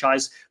England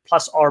franchise,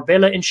 plus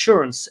Arbella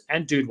Insurance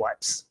and Dude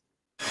Wipes.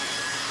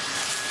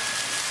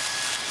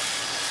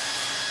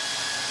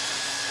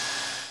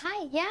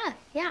 Hi, yeah,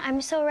 I'm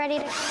so ready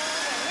to come over.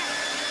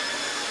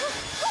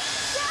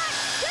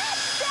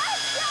 Yeah.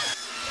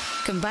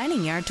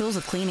 Combining yard tools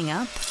with cleaning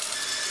up?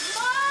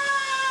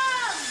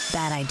 Mom!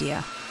 Bad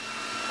idea.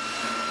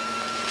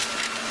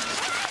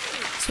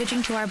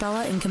 Switching to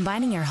Arbella and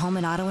combining your home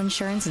and auto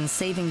insurance and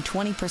saving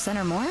 20%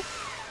 or more?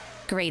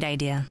 Great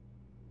idea.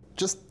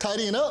 Just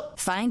tidying up.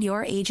 Find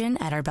your agent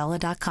at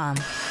arbella.com.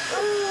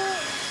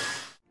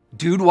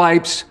 Dude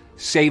Wipes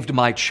saved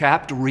my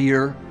chapped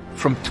rear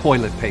from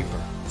toilet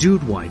paper.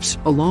 Dude Wipes,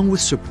 along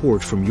with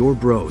support from your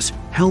bros,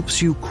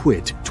 helps you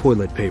quit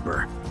toilet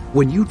paper.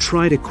 When you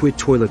try to quit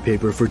toilet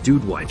paper for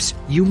Dude Wipes,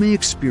 you may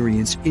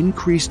experience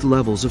increased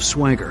levels of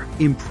swagger,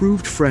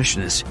 improved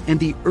freshness, and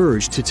the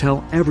urge to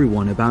tell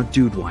everyone about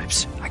Dude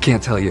Wipes. I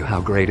can't tell you how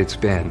great it's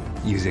been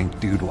using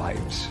Dude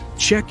Wipes.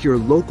 Check your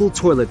local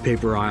toilet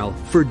paper aisle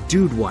for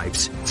Dude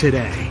Wipes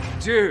today.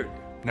 Dude,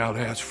 now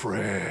that's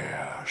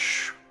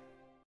fresh.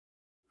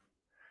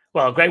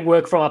 Well, great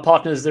work from our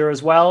partners there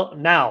as well.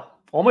 Now,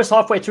 almost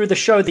halfway through the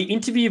show, the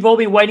interview you've all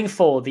been waiting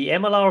for, the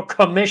MLR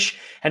Commish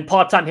and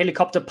part-time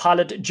helicopter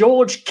pilot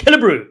George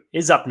KILLEBREW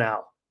is up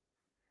now.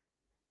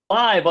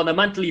 Live on the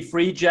monthly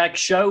Free Jack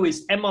show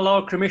is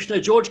MLR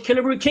Commissioner George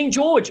KILLEBREW. King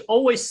George,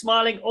 always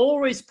smiling,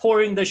 always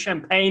pouring the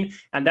champagne,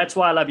 and that's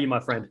why I love you, my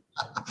friend.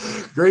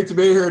 Great to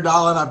be here,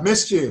 Dallen. I've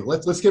missed you.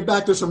 Let's get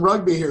back to some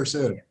rugby here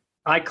soon.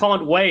 I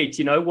can't wait.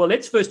 Well,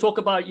 let's first talk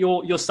about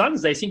your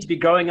sons. They seem to be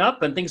growing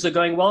up and things are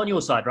going well on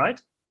your side, right?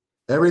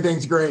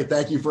 Everything's great.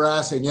 Thank you for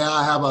asking. Yeah,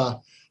 I have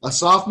a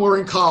sophomore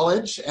in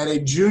college and a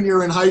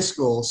junior in high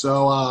school.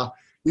 So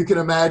you can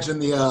imagine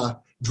the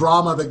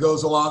drama that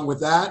goes along with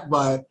that.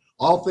 But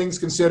all things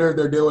considered,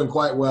 they're doing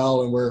quite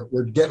well and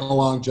we're getting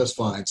along just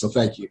fine. So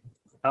thank you.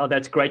 Oh,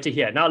 that's great to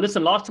hear. Now,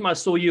 listen, last time I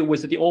saw you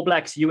was at the All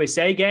Blacks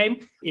USA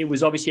game. It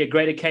was obviously a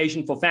great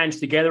occasion for fans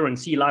to gather and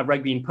see live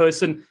rugby in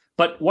person.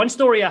 But one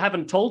story I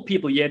haven't told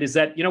people yet is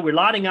that, we're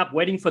lining up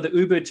waiting for the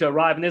Uber to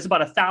arrive and there's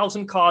about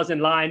 1,000 cars in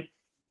line.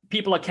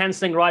 People are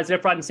canceling rides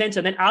left, right, and center.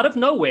 And then out of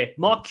nowhere,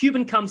 Mark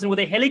Cuban comes in with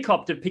a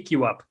helicopter to pick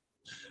you up.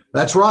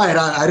 That's right.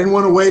 I didn't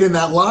want to wait in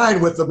that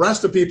line with the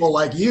rest of people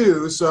like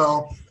you.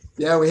 So,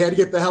 yeah, we had to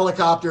get the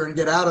helicopter and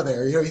get out of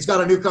there. He's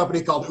got a new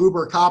company called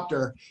Uber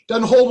Copter.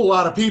 Doesn't hold a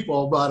lot of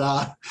people,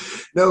 but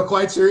no,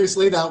 quite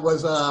seriously, that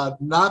was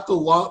not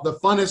the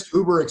funnest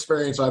Uber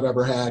experience I've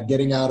ever had,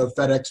 getting out of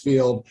FedEx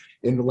Field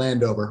in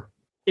Landover.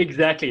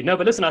 Exactly. No,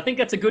 but listen, I think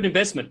that's a good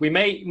investment. We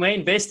may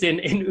invest in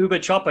Uber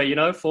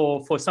Chopper,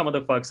 for some of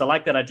the folks. I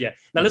like that idea.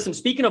 Now, listen,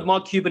 speaking of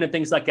Mark Cuban and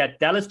things like that,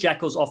 Dallas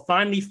Jackals are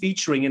finally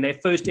featuring in their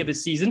first ever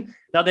season.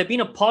 Now, they've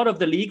been a part of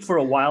the league for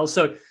a while,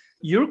 so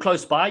you're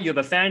close by. You have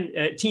a fan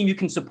team you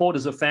can support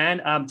as a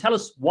fan. Tell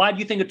us, why do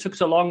you think it took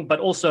so long, but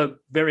also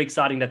very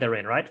exciting that they're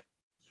in, right?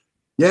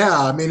 Yeah,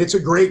 I mean, it's a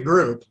great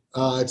group.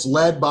 It's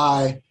led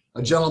by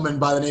a gentleman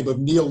by the name of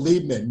Neil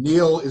Liebman.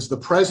 Neil is the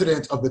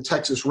president of the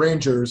Texas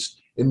Rangers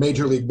in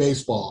Major League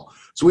Baseball.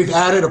 So we've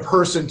added a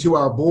person to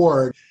our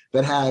board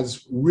that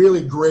has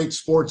really great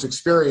sports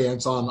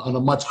experience on a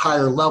much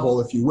higher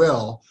level, if you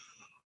will.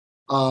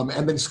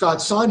 And then Scott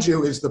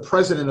Sanju is the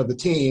president of the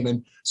team,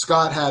 and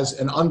Scott has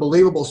an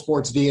unbelievable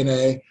sports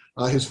DNA.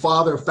 His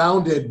father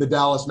founded the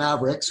Dallas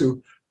Mavericks,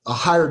 who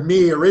hired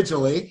me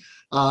originally.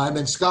 And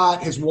then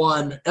Scott has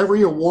won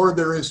every award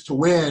there is to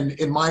win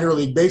in minor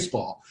league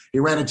baseball. He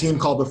ran a team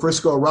called the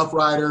Frisco Rough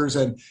Riders,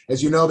 and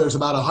as you know, there's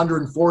about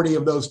 140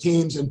 of those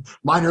teams in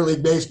minor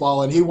league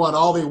baseball, and he won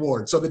all the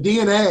awards. So the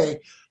DNA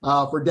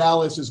for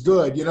Dallas is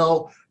good.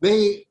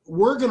 They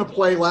were going to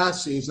play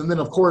last season. Then,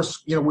 of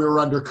course, we were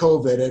under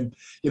COVID. And,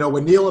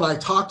 when Neil and I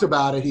talked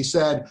about it, he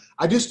said,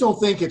 I just don't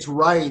think it's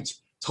right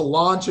to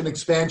launch an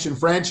expansion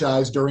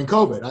franchise during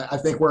COVID. I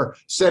think we're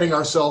setting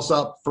ourselves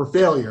up for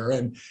failure.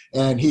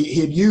 And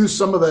he had used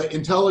some of the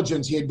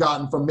intelligence he had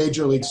gotten from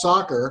Major League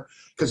Soccer,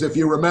 because if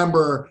you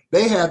remember,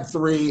 they had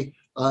 3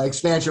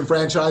 expansion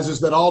franchises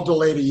that all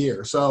delayed a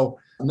year. So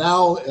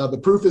now the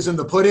proof is in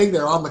the pudding.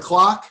 They're on the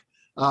clock.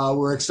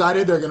 We're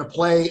excited. They're going to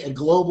play at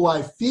Globe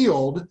Life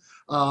Field,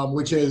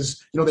 which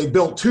is, they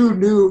built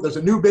there's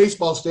a new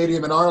baseball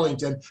stadium in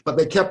Arlington, but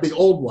they kept the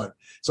old one.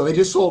 So they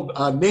just sold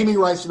naming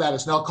rights to that.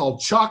 It's now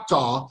called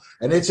Choctaw,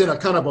 and it's in a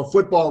kind of a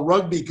football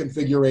rugby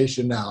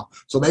configuration now.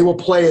 So they will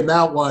play in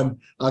that one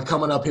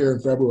coming up here in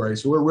February.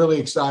 So we're really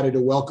excited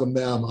to welcome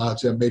them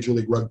to Major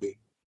League Rugby.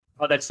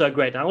 Oh, that's so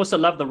great. I also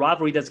love the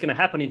rivalry that's going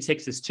to happen in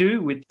Texas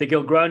too, with the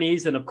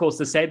Gilgronis and, of course,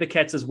 the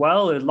Sabercats as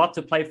well. There's a lot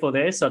to play for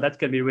there, so that's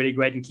going to be really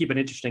great and keep it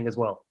interesting as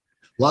well.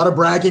 A lot of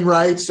bragging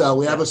rights.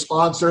 We have a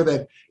sponsor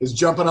that is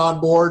jumping on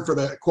board for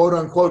the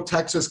quote-unquote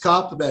Texas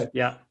Cup that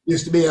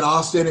used to be in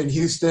Austin and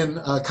Houston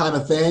kind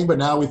of thing, but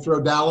now we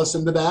throw Dallas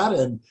into that,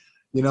 and,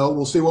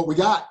 we'll see what we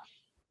got.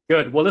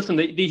 Good. Well, listen,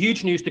 the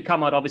huge news to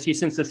come out, obviously,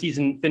 since the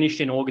season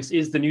finished in August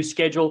is the new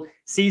schedule.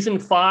 Season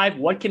 5,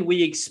 what can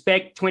we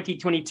expect?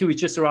 2022 is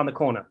just around the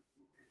corner.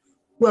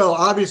 Well,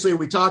 obviously,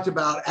 we talked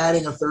about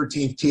adding a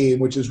 13th team,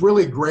 which is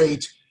really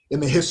great in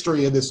the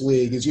history of this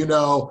league. As you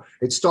know,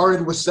 it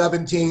started with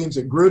 7 teams.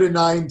 It grew to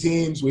 9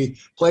 teams. We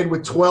played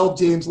with 12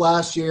 teams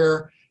last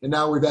year, and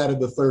now we've added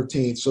the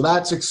 13th. So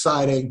that's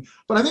exciting.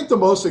 But I think the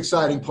most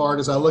exciting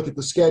part as I look at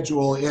the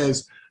schedule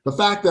is the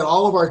fact that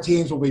all of our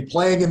teams will be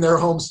playing in their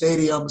home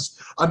stadiums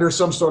under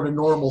some sort of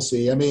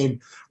normalcy. I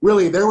mean,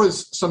 really, there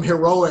was some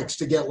heroics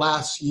to get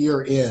last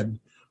year in.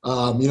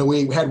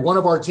 We had one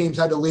of our teams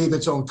had to leave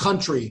its own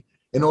country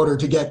in order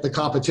to get the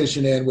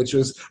competition in, which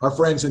was our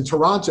friends in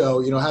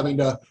Toronto, having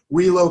to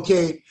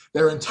relocate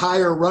their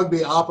entire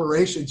rugby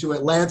operation to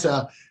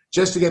Atlanta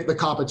just to get the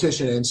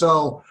competition in.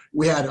 So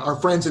we had our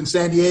friends in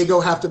San Diego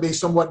have to be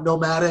somewhat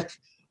nomadic,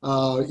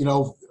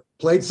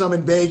 played some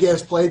in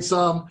Vegas, played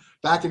some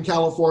back in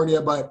California,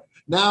 but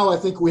now I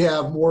think we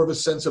have more of a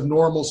sense of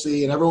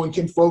normalcy and everyone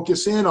can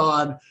focus in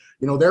on,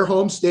 their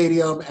home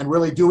stadium and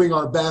really doing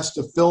our best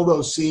to fill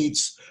those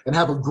seats and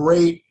have a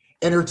great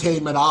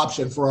entertainment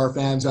option for our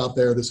fans out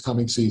there this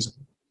coming season.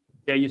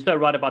 Yeah, you're so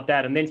right about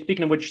that. And then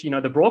speaking of which,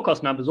 the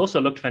broadcast numbers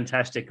also looked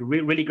fantastic.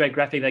 Really great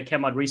graphic that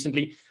came out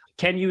recently.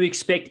 Can you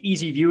expect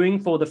easy viewing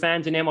for the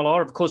fans in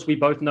MLR? Of course, we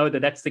both know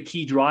that that's the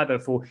key driver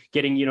for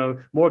getting,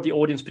 more of the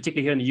audience,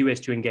 particularly here in the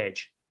US, to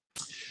engage.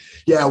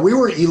 Yeah, we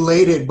were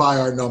elated by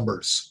our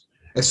numbers,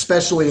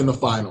 especially in the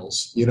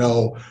finals.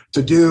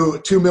 To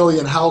do 2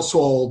 million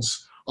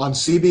households on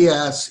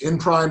CBS in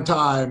prime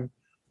time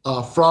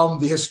from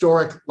the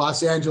historic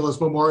Los Angeles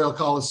Memorial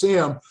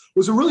Coliseum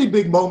was a really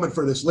big moment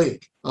for this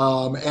league.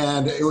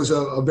 And it was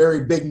a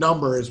very big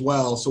number as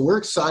well. So we're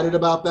excited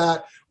about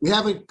that. We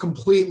haven't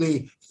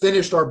completely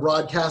finished our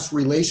broadcast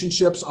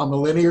relationships on the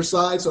linear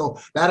side, so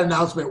that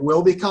announcement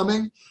will be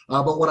coming.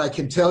 But what I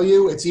can tell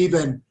you, it's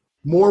even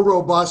more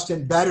robust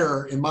and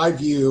better, in my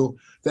view,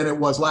 than it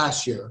was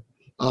last year,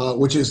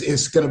 which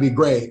is going to be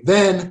great.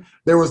 Then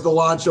there was the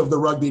launch of the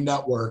Rugby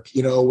Network,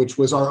 which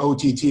was our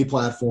OTT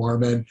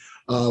platform. And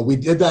we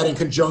did that in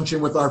conjunction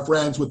with our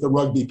friends with the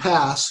Rugby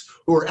Pass,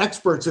 who are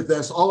experts at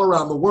this all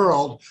around the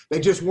world. They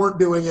just weren't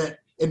doing it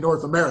in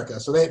North America.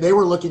 So they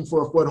were looking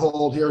for a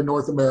foothold here in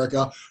North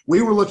America.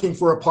 We were looking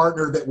for a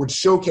partner that would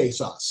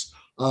showcase us.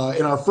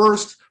 In our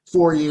first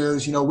 4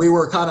 years, we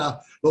were kind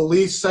of the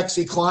least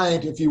sexy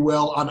client, if you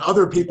will, on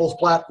other people's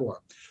platform.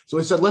 So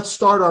we said, let's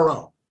start our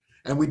own.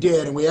 And we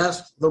did. And we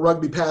asked the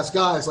Rugby Pass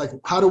guys,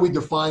 how do we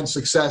define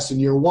success in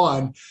year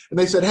one? And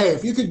they said, hey,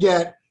 if you could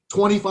get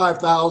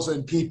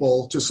 25,000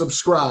 people to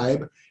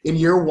subscribe in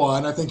year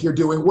one, I think you're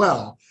doing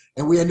well.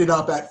 And we ended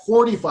up at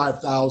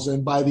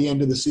 45,000 by the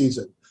end of the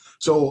season.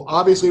 So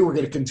obviously we're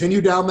going to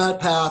continue down that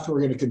path. We're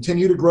going to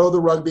continue to grow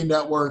the Rugby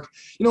Network.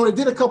 It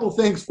did a couple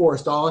things for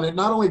us, Dallen. It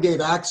not only gave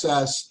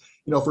access,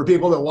 for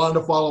people that wanted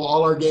to follow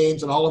all our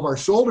games and all of our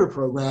shoulder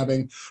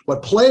programming,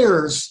 but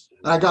players,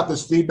 and I got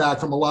this feedback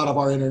from a lot of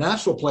our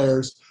international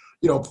players,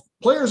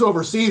 players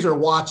overseas are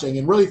watching,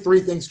 and really 3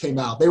 things came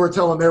out. They were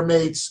telling their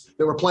mates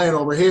that were playing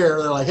over here,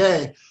 they're like,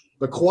 hey,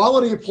 the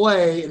quality of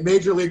play in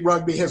Major League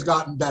Rugby has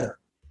gotten better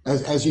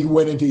as you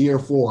went into year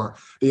 4.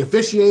 The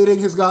officiating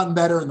has gotten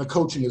better and the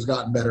coaching has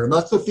gotten better. And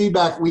that's the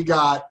feedback we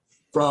got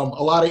from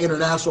a lot of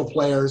international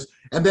players.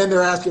 And then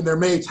they're asking their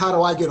mates, how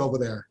do I get over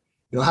there?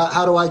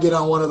 How do I get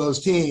on one of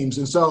those teams?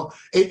 And so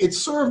it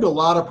served a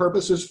lot of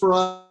purposes for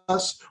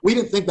us. We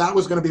didn't think that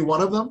was going to be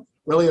one of them,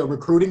 really a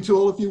recruiting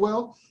tool, if you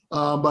will.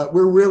 But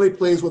we're really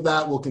pleased with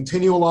that. We'll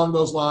continue along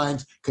those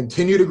lines,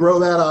 continue to grow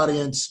that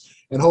audience,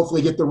 and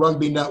hopefully get the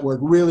Rugby Network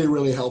really,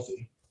 really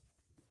healthy.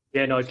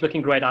 Yeah, no, it's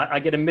looking great. I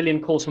get a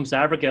million calls from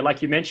South Africa,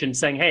 like you mentioned,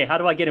 saying, hey, how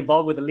do I get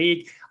involved with the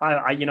league?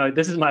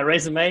 This is my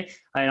resume.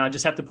 And I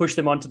just have to push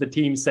them onto the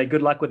team, say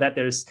good luck with that.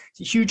 There's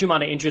a huge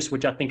amount of interest,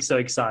 which I think is so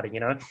exciting,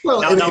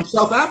 Well, in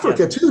South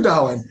Africa too,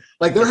 Dallen,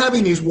 they're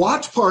having these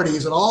watch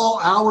parties at all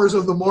hours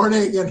of the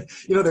morning and,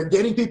 they're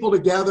getting people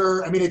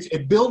together. I mean,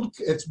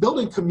 it's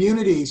building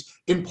communities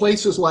in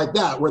places like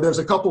that where there's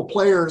a couple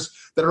players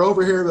that are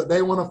over here that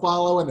they want to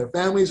follow and their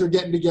families are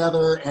getting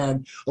together.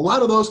 And a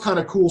lot of those kind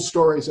of cool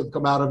stories have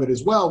come out of it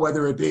as well,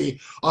 whether it be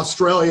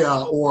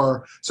Australia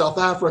or South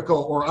Africa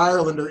or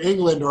Ireland or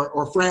England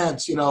or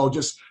France,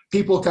 just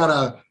people kind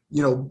of,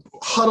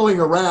 huddling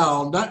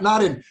around,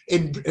 not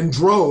in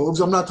droves.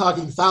 I'm not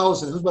talking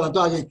thousands, but I'm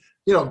talking,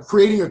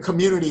 creating a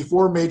community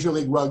for Major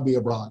League Rugby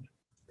abroad.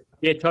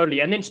 Yeah, totally.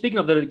 And then speaking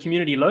of the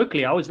community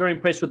locally, I was very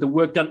impressed with the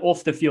work done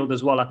off the field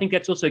as well. I think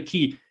that's also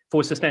key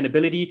for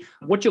sustainability.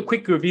 What's your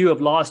quick review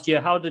of last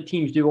year? How did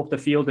teams do off the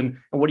field and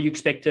what do you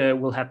expect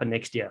will happen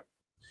next year?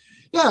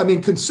 Yeah, I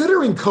mean,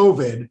 considering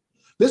COVID,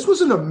 this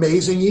was an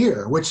amazing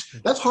year, which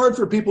that's hard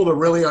for people to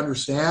really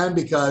understand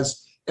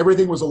because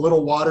everything was a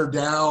little watered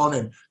down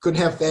and couldn't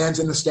have fans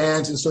in the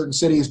stands in certain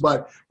cities.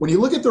 But when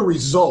you look at the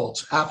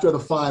results after the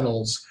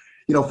finals,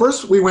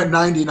 first we went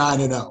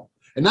 99-0.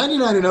 And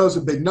 99-0 is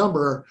a big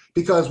number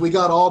because we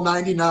got all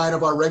 99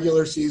 of our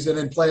regular season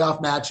and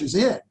playoff matches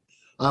in.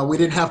 We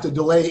didn't have to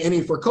delay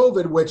any for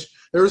COVID, which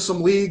there are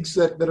some leagues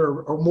that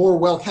are more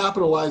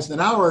well-capitalized than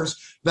ours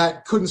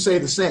that couldn't say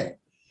the same.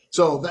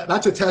 So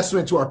that's a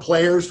testament to our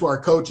players, to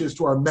our coaches,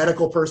 to our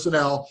medical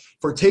personnel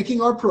for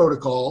taking our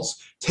protocols,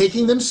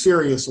 taking them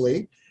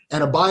seriously,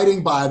 and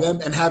abiding by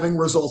them and having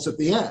results at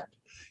the end.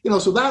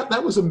 So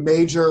that was a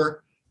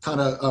major kind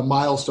of a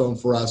milestone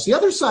for us. The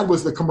other side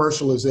was the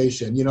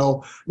commercialization. You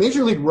know,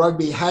 Major League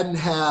Rugby hadn't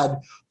had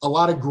a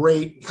lot of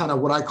great kind of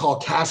what I call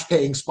cash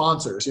paying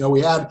sponsors. You know,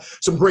 we had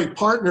some great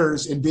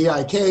partners in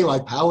VIK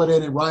like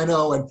Paladin and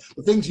Rhino and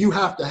the things you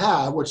have to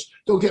have, which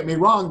don't get me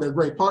wrong, they're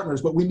great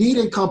partners, but we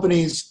needed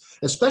companies,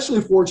 especially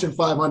Fortune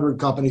 500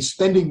 companies,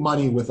 spending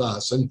money with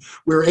us. And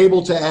we were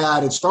able to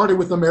add, it started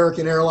with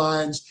American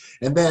Airlines,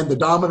 and then the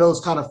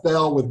dominoes kind of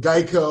fell with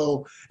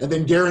Geico, and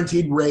then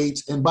Guaranteed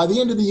Rate. And by the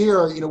end of the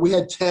year, you know, we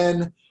had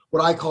 10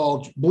 what I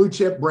call blue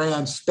chip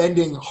brands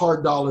spending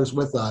hard dollars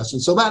with us.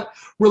 And so that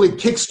really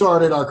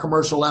kickstarted our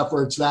commercial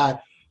efforts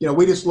that, you know,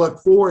 we just look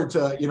forward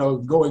to, you know,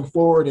 going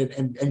forward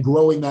and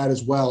growing that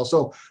as well.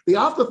 So the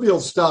off the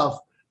field stuff,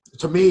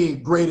 to me,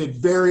 graded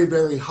very,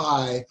 very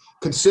high,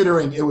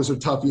 considering it was a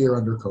tough year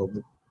under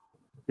COVID.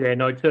 Yeah,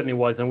 no, it certainly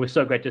was, and we're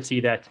so great to see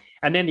that.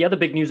 And then the other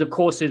big news, of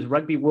course, is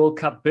Rugby World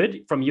Cup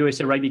bid from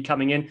USA Rugby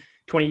coming in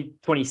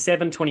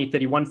 2027,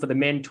 2031 for the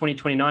men,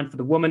 2029 for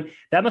the women.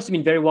 That must have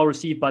been very well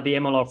received by the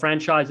MLR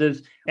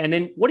franchises. And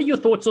then what are your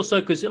thoughts also,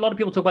 because a lot of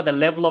people talk about the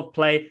level of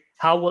play,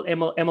 how will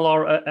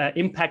MLR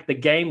impact the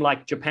game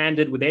like Japan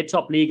did with their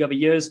top league over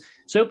years?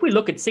 So if we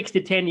look at 6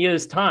 to 10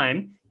 years'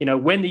 time, you know,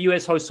 when the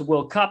US hosts the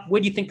World Cup,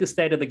 where do you think the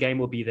state of the game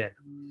will be then?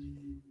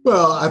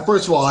 Well,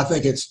 first of all, I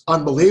think it's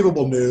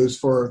unbelievable news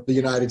for the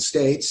United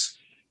States,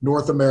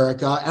 North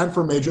America, and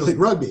for Major League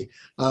Rugby.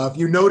 If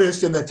you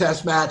noticed in the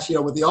test match, you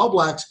know, with the All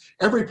Blacks,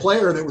 every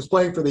player that was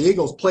playing for the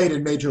Eagles played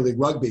in Major League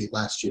Rugby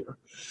last year.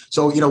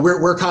 So, you know,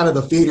 we're kind of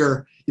the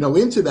feeder, you know,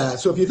 into that.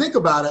 So if you think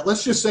about it,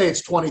 let's just say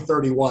it's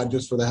 2031,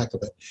 just for the heck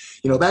of it.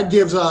 You know, that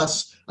gives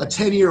us a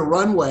 10-year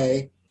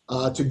runway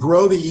to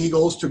grow the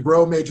Eagles, to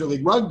grow Major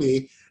League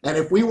Rugby. And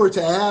if we were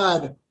to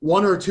add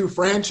 1 or 2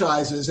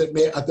 franchises at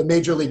the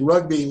Major League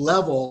Rugby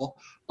level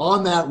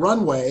on that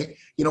runway,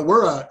 you know,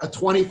 we're a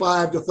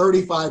 25 to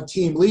 35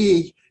 team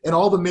league in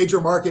all the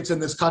major markets in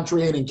this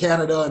country and in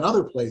Canada and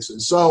other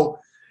places. So,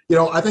 you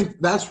know, I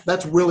think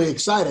that's really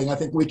exciting. I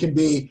think we can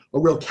be a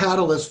real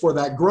catalyst for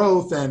that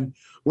growth, and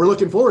we're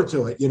looking forward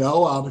to it. You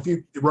know, if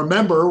you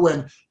remember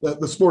when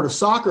the sport of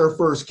soccer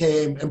first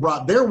came and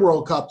brought their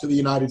World Cup to the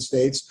United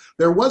States,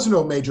 there was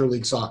no Major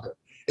League Soccer.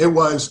 It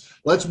was,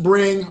 let's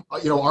bring,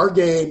 you know, our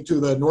game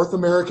to the North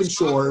American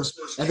shores,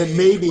 and then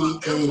maybe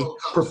a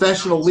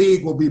professional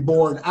league will be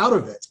born out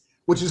of it,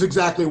 which is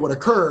exactly what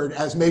occurred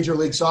as Major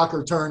League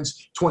Soccer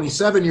turns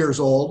 27 years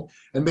old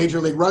and Major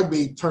League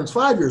Rugby turns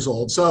 5 years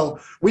old. So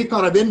we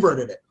kind of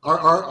inverted it.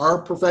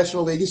 Our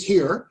professional league is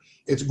here.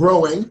 It's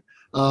growing.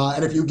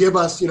 And if you give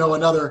us, you know,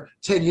 another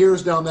 10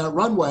 years down that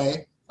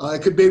runway,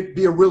 it could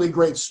be a really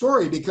great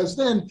story, because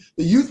then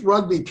the youth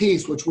rugby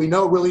piece, which we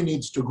know really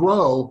needs to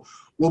grow,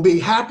 will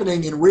be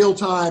happening in real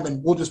time,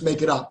 and we'll just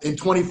make it up, in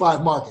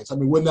 25 markets. I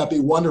mean, wouldn't that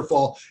be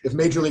wonderful if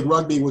Major League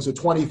Rugby was a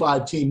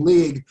 25-team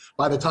league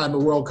by the time the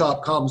World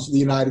Cup comes to the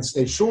United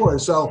States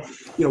shores? So,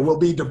 you know, we'll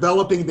be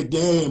developing the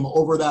game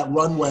over that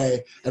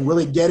runway and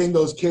really getting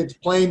those kids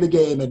playing the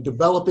game and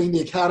developing the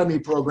academy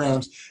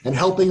programs and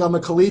helping on the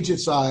collegiate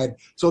side,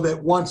 so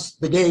that once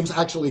the games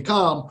actually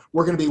come,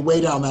 we're going to be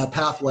way down that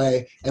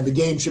pathway, and the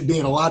game should be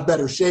in a lot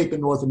better shape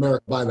in North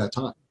America by that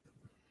time.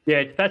 Yeah,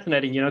 it's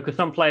fascinating, you know, because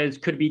some players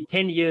could be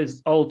 10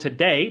 years old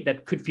today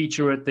that could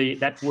feature at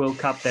that World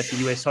Cup that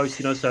the US hosts,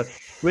 you know, so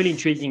really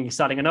intriguing,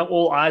 exciting. I know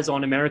all eyes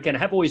on America and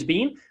have always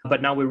been,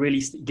 but now we're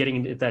really getting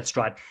into that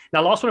stride.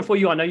 Now, last one for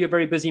you. I know you're a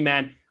very busy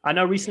man. I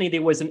know recently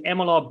there was an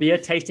MLR beer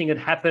tasting that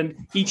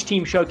happened. Each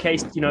team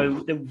showcased, you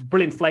know, the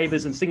brilliant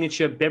flavors and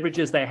signature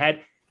beverages they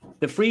had.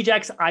 The Free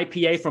Jacks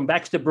IPA from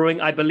Baxter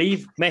Brewing, I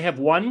believe, may have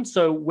won.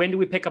 So when do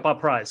we pick up our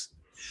prize?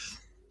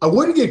 I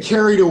wouldn't get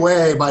carried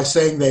away by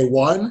saying they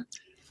won.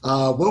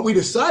 What we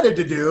decided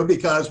to do,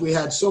 because we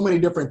had so many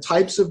different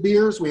types of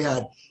beers, we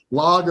had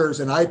lagers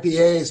and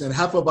IPAs and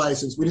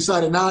Hefeweizens, we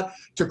decided not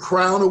to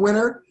crown a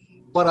winner.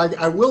 But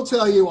I will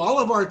tell you, all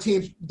of our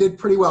teams did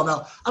pretty well.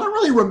 Now, I don't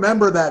really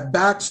remember that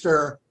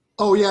Baxter.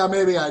 Oh, yeah,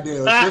 maybe I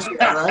do. It's this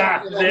guy,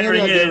 right? Yeah, there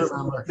he is.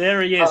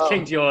 There he is,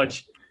 King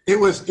George. It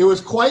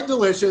was quite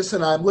delicious,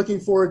 and I'm looking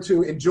forward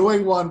to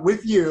enjoying one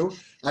with you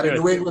at a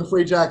New England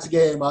Free Jacks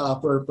game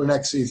for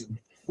next season.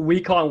 We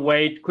can't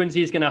wait.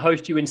 Quincy is going to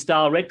host you in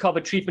style. Red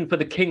carpet treatment for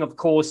the king, of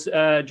course.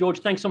 George,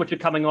 thanks so much for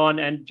coming on.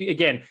 And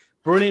again,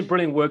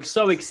 brilliant work.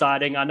 So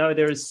exciting. I know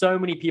there is so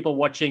many people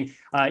watching,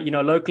 you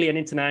know, locally and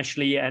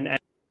internationally. And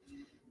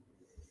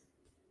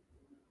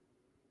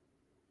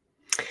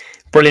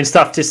brilliant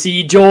stuff to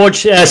see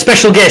George.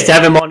 Special guest to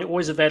have him on.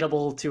 Always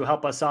available to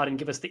help us out and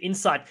give us the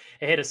insight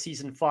ahead of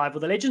season 5.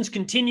 Well, the legends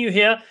continue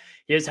here.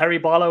 Here's Harry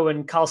Barlow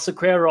and Kyle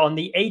CIQUERA on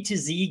the A to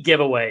Z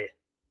giveaway.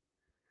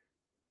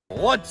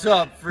 What's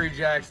up, Free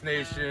Jacks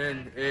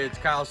Nation? It's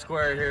Kyle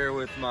CIQUERA here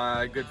with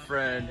my good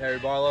friend Harry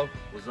Barlow.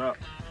 What's up?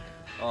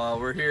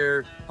 We're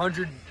here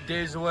 100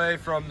 days away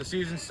from the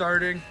season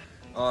starting,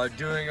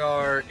 doing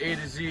our A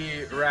to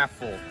Z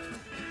raffle.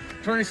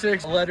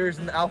 26 letters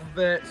in the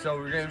alphabet, so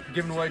we're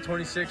giving away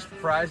 26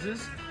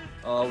 prizes.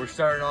 We're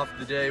starting off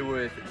the day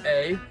with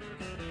A.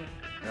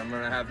 And I'm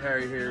gonna have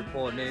Harry here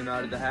pull a name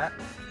out of the hat.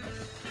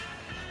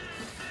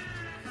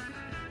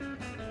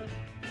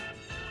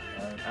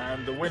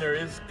 And the winner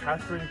is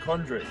Catherine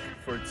Condrick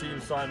for a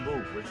team signed ball,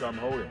 which I'm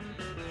holding.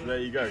 So there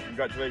you go.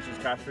 Congratulations,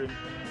 Catherine.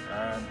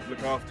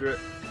 Look after it,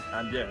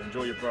 and yeah,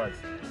 enjoy your prize.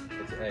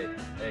 It's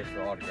A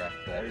for autograph.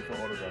 A for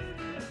autograph.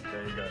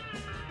 There you go.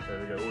 There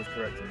we go. Always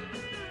correcting me.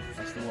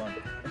 That's the one.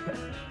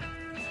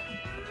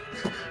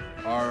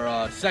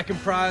 Our second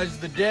prize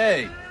of the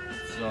day.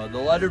 So the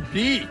letter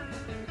B.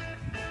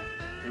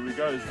 Here we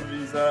go. For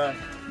these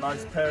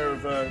nice pair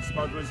of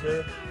smugglers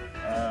here.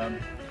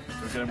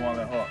 We'll get them while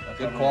they're hot.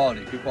 Good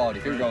quality, good quality.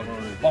 Here we go.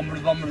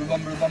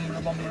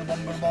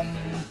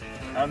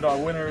 And our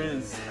winner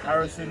is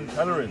Harrison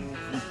Pellerin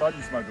for these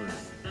budgie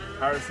smugglers.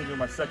 Harrison, you're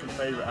my second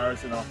favourite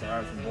Harrison after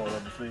Harrison Boyle,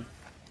 obviously.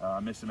 I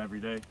miss him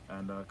every day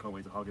and can't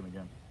wait to hug him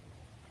again.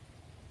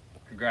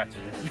 Congrats.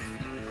 Here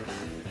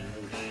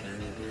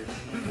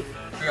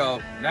we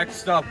go.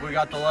 Next up, we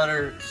got the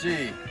letter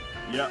C.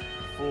 Yeah,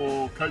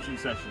 for coaching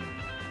session.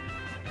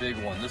 Big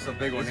one. This is a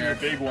big one here.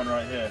 This is a big one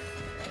right here.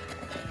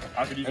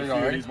 I could use a few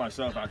of these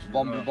myself, actually.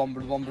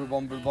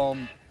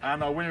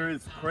 And our winner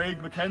is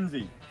Craig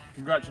McKenzie.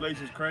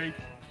 Congratulations, Craig.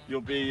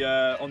 You'll be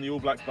on the All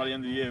Blacks by the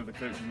end of the year with the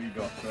coaching we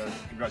got, so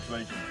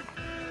congratulations.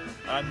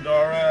 And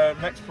our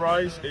next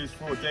prize is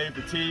for a day of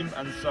the team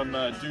and some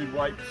dude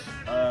wipes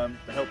to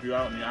help you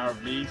out in the hour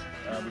of need.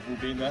 We've all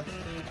been there.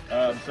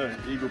 So,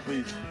 Eagle,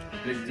 please.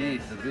 The big D,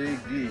 the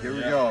big D. Here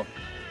we go.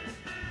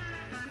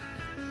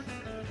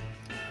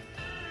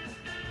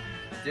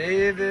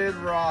 David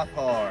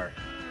Rothar.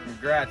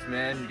 Congrats,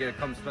 man. You get to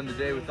come spend the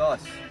day with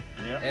us.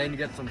 Yeah. And you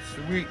get some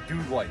sweet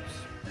dude wipes.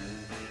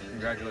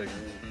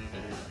 Congratulations.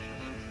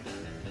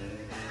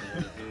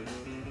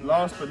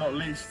 Last but not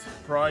least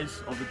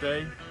prize of the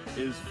day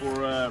is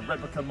for a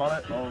replica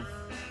mullet of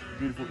the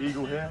beautiful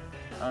Eagle here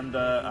and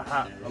a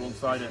hat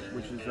alongside it,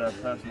 which is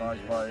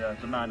personalised by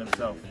the man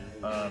himself.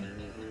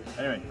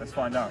 Anyway, let's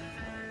find out.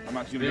 I'm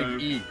actually going to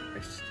go... E.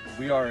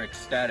 We are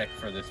ecstatic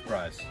for this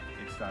prize.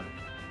 Ecstatic.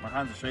 My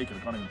hands are shaking, I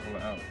can't even pull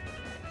it out.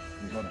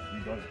 You got it,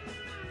 you got it.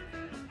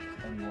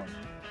 Only one.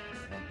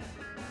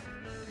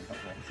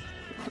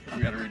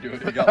 We gotta redo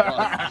it, he got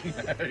lost.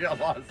 He got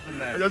lost in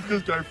there. Let's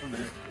just go from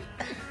there.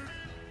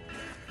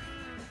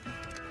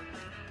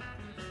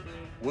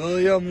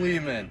 William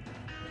Lehman.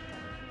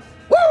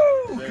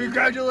 Woo!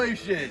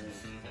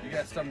 Congratulations! You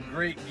got some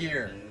great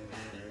gear.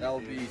 That will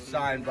be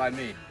signed by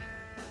me.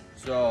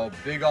 So,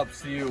 big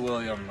ups to you,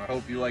 William. I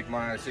hope you like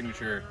my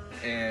signature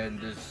and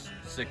this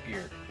sick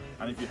gear.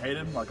 And if you hate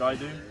him, like I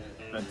do,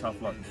 then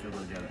tough luck, you're still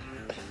gonna get it.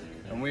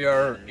 And we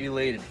are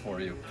elated for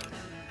you.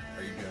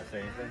 Are you gonna say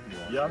anything?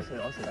 Yeah,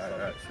 I'll say All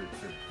right, shoot.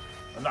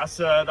 And that's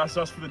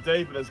us for the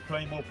day, but there's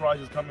plenty more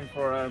prizes coming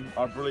for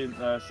our brilliant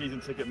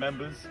season ticket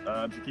members,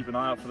 so keep an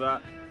eye out for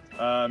that.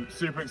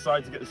 Super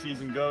excited to get the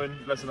season going.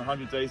 Less than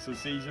 100 days to the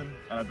season,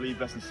 and I believe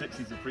less than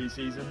 60 to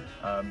pre-season.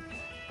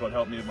 God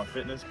help me with my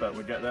fitness, but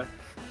we'll get there.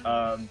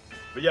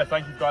 But yeah,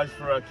 thank you guys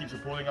for keep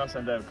supporting us,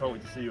 and can't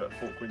wait to see you at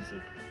Fort Quincy.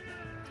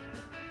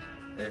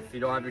 If you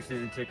don't have your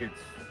season tickets,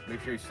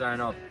 make sure you sign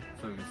up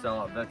so we can sell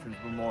out Veterans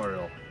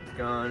Memorial. It's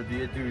gonna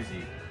be a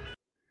doozy.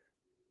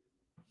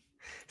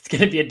 It's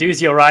going to be a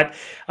doozy, all right.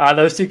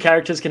 Those two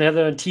characters can have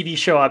their own TV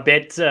show, I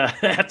bet.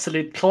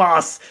 Absolute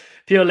class.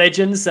 Pure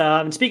legends.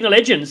 And speaking of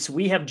legends,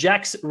 we have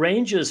Jack's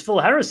Rangers. Phil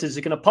Harris is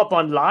going to pop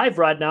on live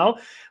right now.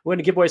 We're going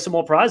to give away some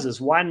more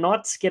prizes. Why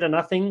not get a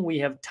nothing? We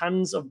have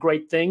tons of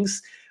great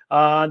things.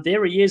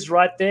 There he is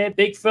right there.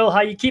 Big Phil,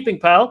 how you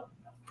keeping, pal?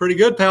 Pretty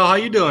good, pal. How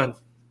you doing?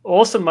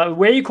 Awesome.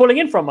 Where are you calling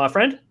in from, my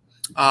friend?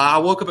 I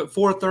woke up at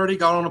 4:30,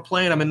 got on a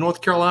plane. I'm in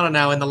North Carolina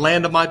now, in the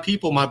land of my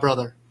people, my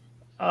brother.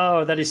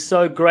 Oh, that is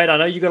so great. I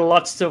know you got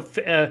lots of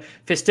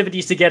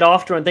festivities to get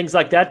after and things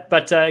like that.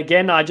 But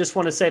again, I just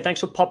want to say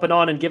thanks for popping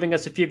on and giving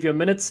us a few of your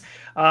minutes.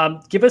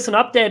 Give us an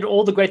update,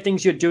 all the great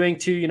things you're doing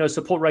to,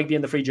 support rugby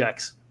and the Free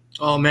Jacks.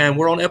 Oh, man,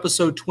 we're on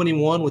episode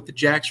 21 with the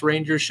Jacks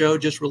Rangers show,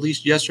 just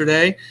released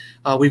yesterday.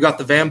 We've got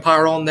the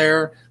Vampire on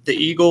there, the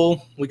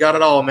Eagle. We got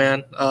it all,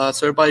 man.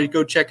 So everybody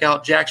go check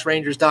out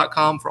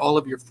jacksrangers.com for all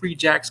of your Free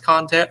Jacks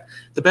content.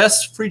 The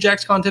best Free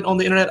Jacks content on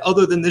the internet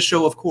other than this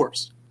show, of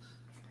course.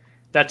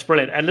 That's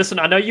brilliant. And listen,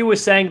 I know you were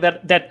saying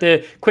that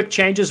the quick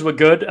changes were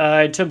good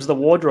in terms of the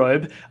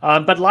wardrobe,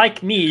 but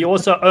like me, you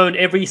also own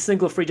every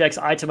single Free Jacks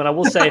item. And I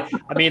will say,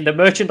 I mean, the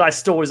merchandise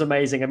store is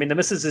amazing. I mean, the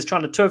missus is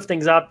trying to turf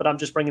things out, but I'm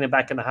just bringing it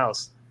back in the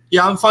house.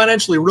 Yeah, I'm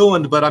financially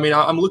ruined, but I mean,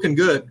 I'm looking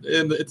good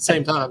at the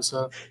same time.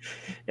 So,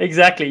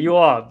 exactly, you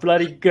are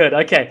bloody good.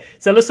 Okay,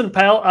 so listen,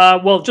 pal.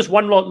 Well, just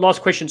one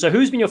last question. So,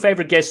 who's been your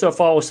favorite guest so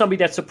far, or somebody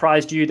that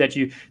surprised you that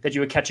you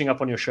were catching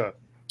up on your show?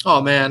 Oh,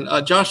 man,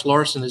 Josh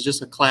Larson is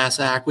just a class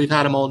act. We've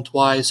had him on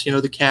twice.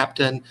 The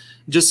captain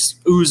just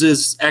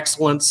oozes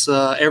excellence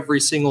every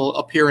single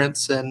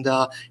appearance. And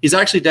he's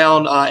actually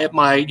down at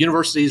my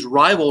university's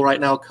rival right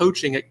now,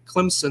 coaching at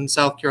Clemson,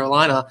 South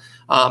Carolina.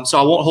 So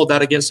I won't hold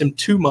that against him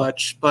too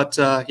much. But,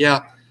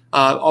 yeah,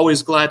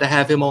 always glad to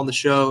have him on the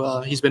show.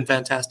 He's been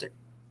fantastic.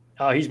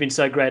 Oh, he's been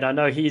so great. I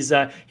know he's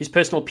his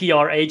personal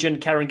PR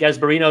agent, Karen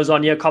Gasbarino's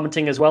on here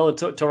commenting as well, a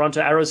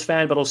Toronto Arrows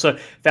fan, but also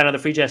fan of the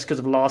Free Jacks because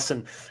of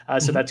Larson.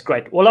 So that's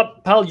great.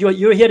 Well, pal,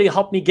 you're here to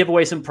help me give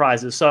away some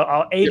prizes. So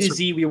our A to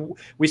Z,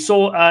 we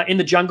saw in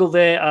the jungle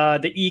there,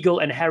 the Eagle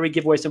and Harry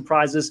give away some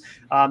prizes.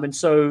 And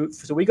so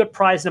we got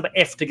prize number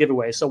F to give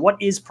away. So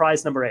what is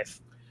prize number F?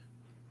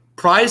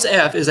 Prize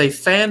F is a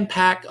fan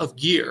pack of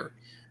gear.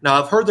 Now,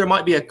 I've heard there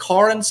might be a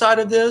car inside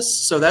of this,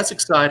 so that's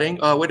exciting.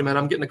 Wait a minute,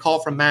 I'm getting a call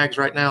from Mags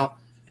right now.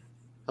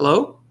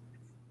 Hello?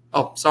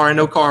 Oh, sorry,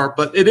 no car,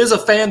 but it is a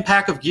fan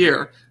pack of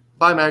gear.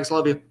 Bye, Mags,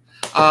 love you.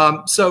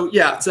 So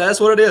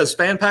that's what it is,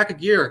 fan pack of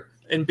gear.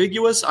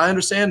 Ambiguous, I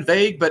understand,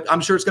 vague, but I'm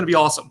sure it's going to be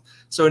awesome.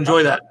 So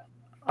enjoy that.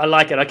 I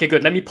like it. Okay,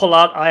 good. Let me pull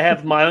out. I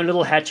have my own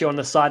little hat here on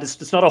the side.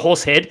 It's not a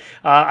horse head.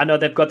 I know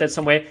they've got that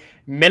somewhere.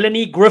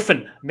 Melanie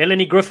Griffin.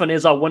 Melanie Griffin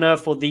is our winner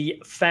for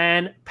the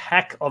fan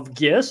pack of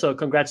gear. So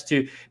congrats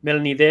to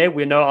Melanie there.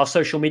 We know our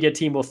social media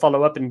team will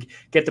follow up and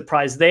get the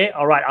prize there.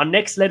 All right, our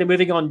next letter,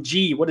 moving on,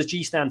 G. What does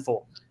G stand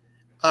for?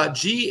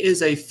 G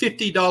is a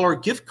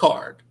 $50 gift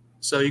card.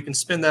 So you can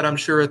spend that, I'm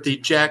sure, at the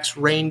Jacks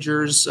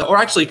Rangers. Or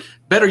actually,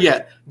 better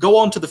yet, go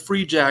on to the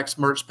Free Jacks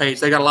merch page.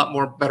 They got a lot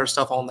more better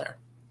stuff on there.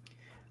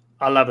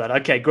 I love that.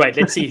 Okay, great.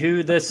 Let's see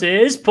who this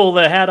is. Pull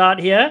the hat out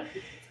here.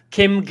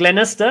 Kim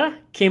Glenister.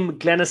 Kim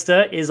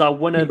Glenister is our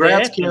winner.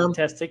 Congrats, there. Kim.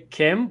 Fantastic,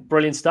 Kim.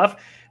 Brilliant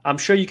stuff. I'm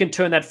sure you can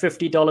turn that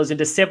 $50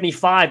 into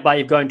 $75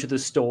 by going to the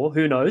store.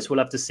 Who knows? We'll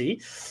have to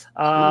see.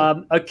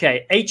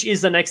 Okay, H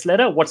is the next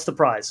letter. What's the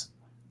prize?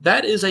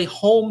 That is a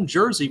home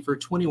jersey for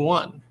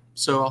 21.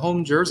 So a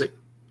home jersey.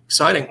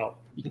 Exciting. Oh,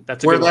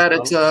 that's wear that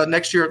at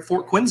next year at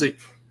Fort Quincy.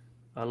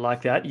 I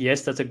like that.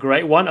 Yes, that's a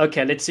great one.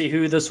 Okay, let's see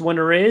who this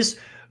winner is.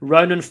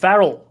 Ronan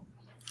Farrell.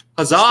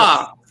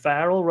 Huzzah!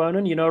 Farrell,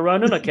 Ronan. You know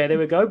Ronan? Okay, there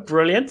we go.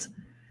 Brilliant.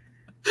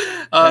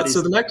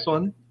 So the next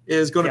one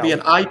is going to be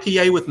an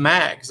IPA with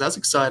Mags. That's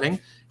exciting.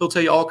 He'll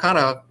tell you all kind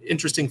of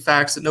interesting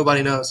facts that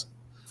nobody knows.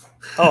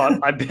 Oh,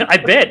 I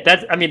bet.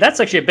 That's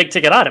actually a big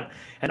ticket item.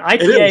 An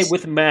IPA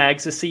with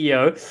Mags, the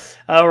CEO.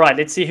 All right,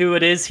 let's see who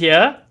it is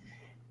here.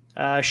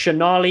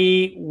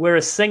 Shanali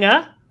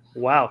Wirasinger.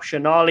 Wow,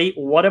 Shanali,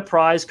 what a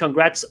prize.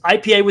 Congrats.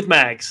 IPA with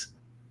Mags.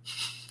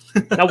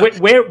 Now,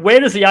 where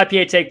does the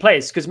IPA take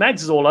place? Because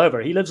Mags is all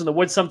over. He lives in the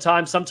woods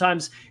sometimes.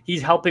 Sometimes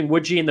he's helping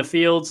Woodgie in the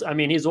fields. I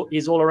mean, he's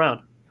all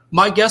around.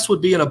 My guess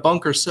would be in a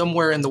bunker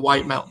somewhere in the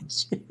White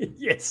Mountains.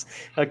 Yes.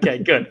 Okay,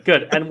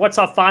 good. And what's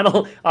our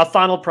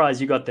final prize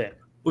you got there?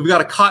 We've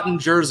got a cotton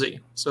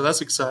jersey. So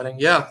that's exciting.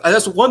 Yeah,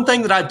 that's one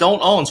thing that I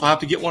don't own, so I have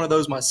to get one of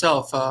those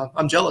myself.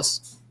 I'm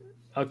jealous.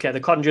 Okay, the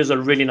cotton jerseys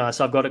are really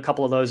nice. I've got a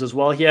couple of those as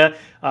well here.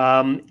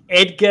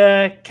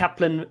 Edgar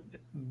Kaplan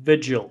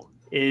Vigil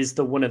is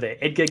the winner there.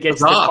 Edgar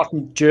gets the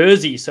cotton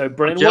jersey, so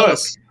brilliant work.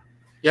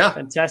 Yeah.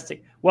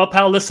 Fantastic. Well,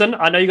 pal, listen,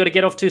 I know you got to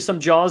get off to some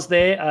jars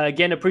there.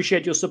 Again,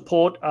 appreciate your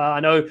support. I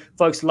know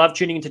folks love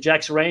tuning into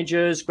Jacks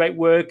Rangers. Great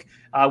work.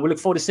 We look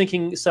forward to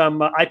syncing some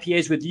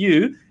IPAs with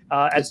you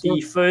at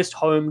the first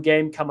home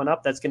game coming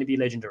up. That's going to be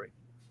legendary.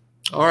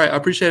 All right. I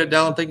appreciate it,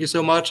 Dallen. Thank you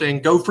so much.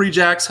 And go Free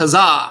Jacks.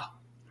 Huzzah.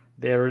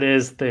 There it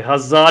is. The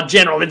Huzzah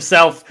General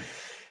himself.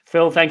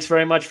 Phil, thanks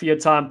very much for your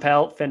time,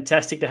 pal.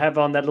 Fantastic to have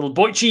on that little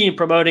boychie and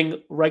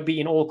promoting rugby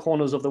in all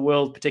corners of the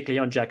world, particularly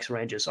on Jacks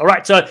Rangers. All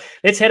right, so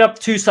let's head up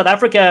to South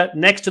Africa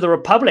next to the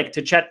Republic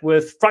to chat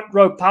with front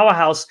row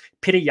powerhouse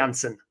Peter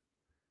Janssen.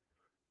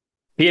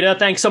 Peter,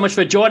 thanks so much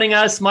for joining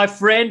us, my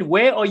friend.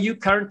 Where are you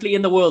currently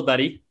in the world,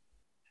 buddy?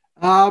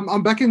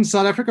 I'm back in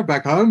South Africa,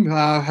 back home.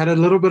 Had a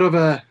little bit of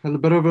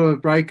a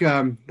break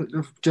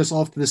just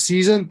after the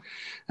season,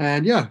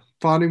 and yeah,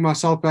 finding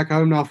myself back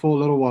home now for a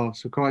little while.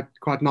 So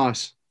quite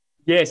nice.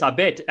 Yes, I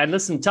bet. And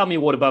listen, tell me,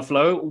 Water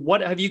Buffalo, what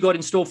have you got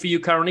in store for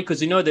you currently?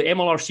 Because you know the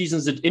MLR season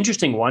is an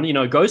interesting one. You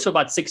know, it goes for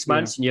about 6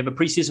 months, and you have a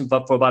preseason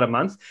for about a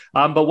month.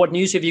 But what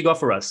news have you got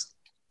for us?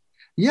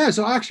 Yeah,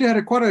 so I actually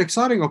had quite an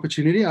exciting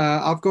opportunity.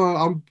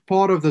 I'm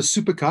part of the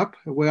Super Cup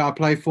where I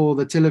play for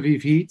the Tel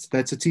Aviv Heat.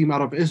 That's a team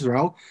out of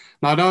Israel.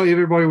 Now, I know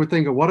everybody would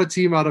think, what a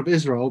team out of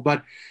Israel,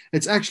 but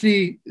it's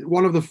actually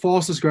one of the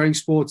fastest growing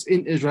sports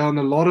in Israel, and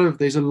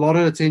there's a lot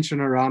of attention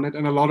around it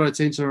and a lot of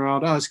attention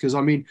around us because,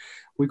 I mean,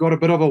 we got a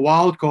bit of a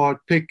wild card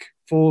pick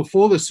for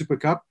the Super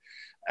Cup.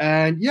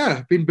 And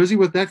yeah, been busy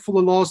with that for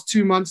the last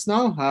 2 months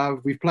now.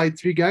 We've played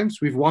 3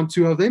 games. We've won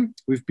 2 of them.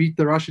 We've beat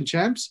the Russian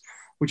champs,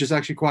 which is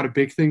actually quite a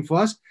big thing for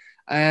us.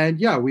 And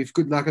yeah,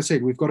 like I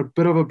said, we've got a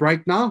bit of a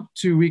break now,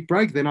 2-week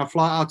break. Then I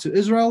fly out to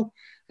Israel,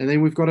 and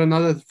then we've got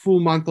another full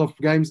month of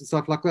games and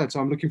stuff like that.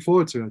 So I'm looking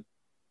forward to it.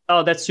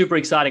 Oh, that's super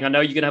exciting. I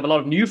know you're going to have a lot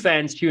of new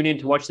fans tune in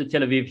to watch the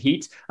Tel Aviv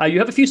Heat. You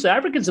have a few South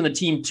Africans in the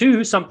team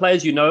too. Some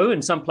players you know,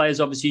 and some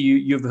players obviously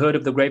you've heard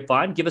of the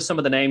grapevine. Give us some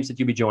of the names that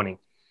you'll be joining.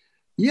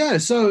 Yeah,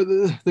 so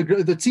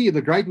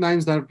the great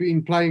names that I've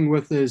been playing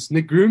with is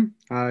Nick Groom.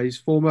 He's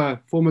former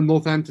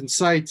Northampton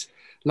Saints,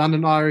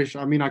 London Irish.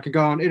 I mean, I could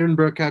go on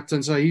Edinburgh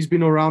captain, so he's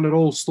been around at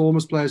all.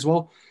 Stormers play as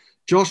well.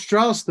 Josh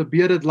Strauss, the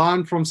bearded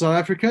lion from South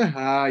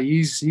Africa,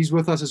 he's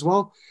with us as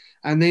well.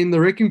 and then the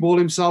wrecking ball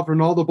himself,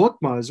 Ronaldo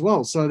Botma, as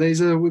well. So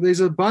there's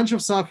a bunch of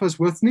Safas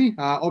with me.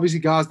 Obviously,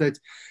 guys that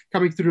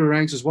coming through the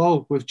ranks as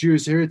well with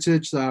Jewish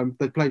heritage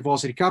that played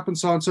Varsity Cup and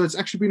so on. So it's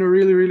actually been a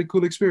really, really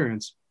cool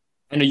experience.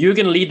 And you're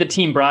going to lead the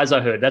team, Bryce,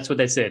 I heard. That's what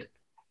they said.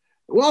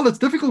 Well, it's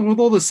difficult with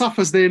all the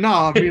Safas there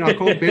now. I mean, I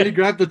can't barely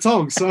grab the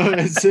tongue. So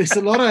it's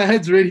a lot of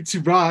heads ready to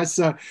Bryce.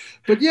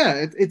 But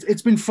yeah,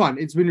 it's been fun.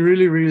 It's been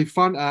really, really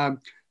fun.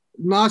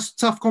 Nice,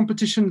 tough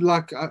competition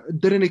like I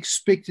didn't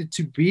expect it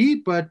to be.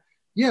 But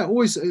yeah,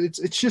 always it's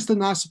just a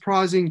nice,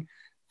 surprising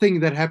thing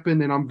that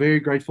happened. And I'm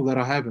very grateful that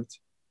I have it.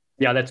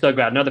 Yeah, that's so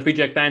great. I know the Free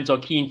Jack fans are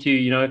keen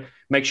to,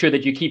 make sure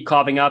that you keep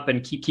carving up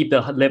and keep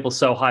the level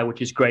so high,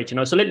 which is great.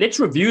 So let's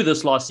review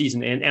this last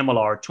season in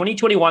MLR.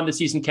 2021, the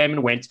season came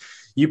and went.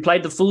 You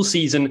played the full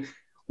season.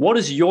 What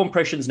is your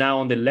impressions now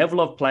on the level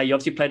of play? You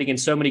obviously played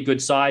against so many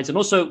good sides. And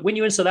also, when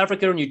you're in South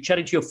Africa and you're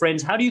chatting to your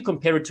friends, how do you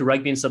compare it to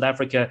rugby in South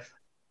Africa?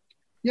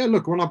 Yeah,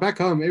 look, when I'm back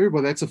home,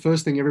 that's the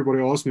first thing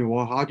everybody asks me,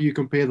 well, how do you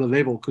compare the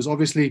level? Because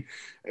obviously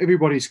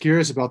everybody's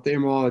curious about the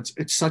MLR.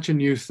 It's such a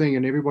new thing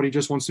and everybody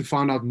just wants to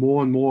find out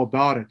more and more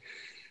about it.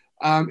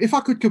 If I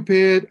could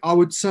compare it, I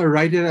would say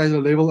rate it as a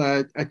level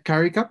at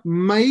Currie Cup,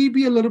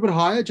 maybe a little bit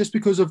higher just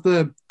because of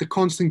the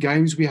constant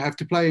games we have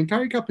to play. In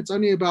Currie Cup, it's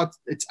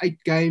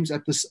 8 games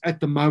at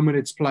the moment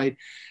it's played.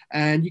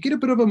 And you get a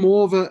bit of a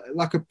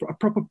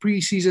proper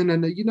preseason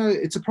and,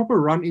 it's a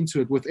proper run into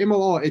it. With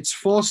MLR, it's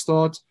fast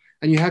start.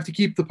 And you have to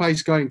keep the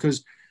pace going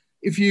because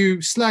if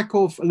you slack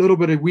off a little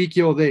bit a week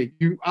here or there,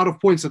 you're out of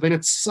points. So then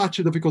it's such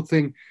a difficult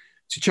thing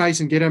to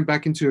chase and get them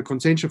back into a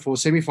contention for a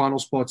semi-final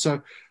spot.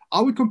 So I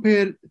would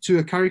compare it to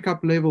a Currie Cup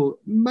level,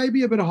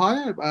 maybe a bit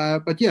higher,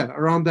 but yeah,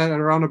 around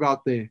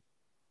about there.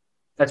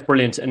 That's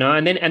brilliant.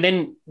 And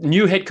then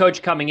new head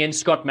coach coming in,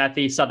 Scott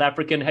Matthew, South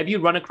African. Have you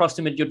run across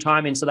him at your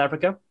time in South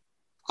Africa?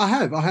 I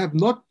have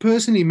not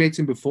personally met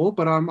him before,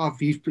 but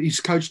he's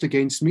coached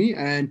against me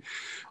and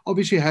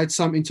obviously had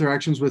some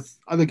interactions with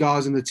other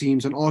guys in the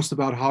teams and asked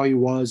about how he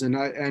was.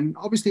 And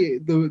obviously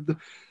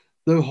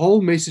the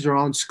whole message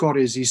around Scott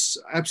is he's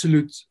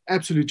absolute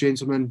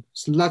gentleman,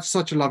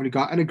 such a lovely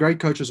guy and a great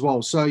coach as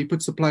well. So he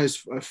puts the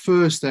players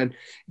first and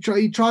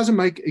he tries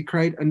to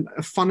create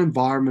a fun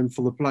environment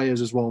for the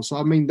players as well. So,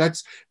 I mean,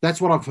 that's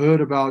what I've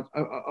heard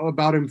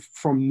about him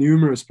from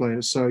numerous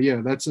players. So,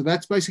 yeah,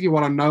 that's basically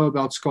what I know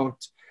about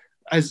Scott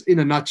as in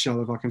a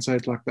nutshell, if I can say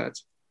it like that.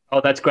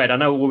 Oh, that's great. I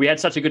know we had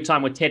such a good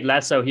time with Ted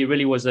Lasso. He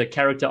really was a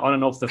character on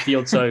and off the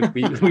field. So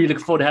we look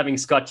forward to having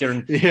Scott here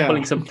and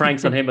pulling some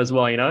pranks on him as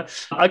well,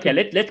 Okay,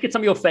 let's get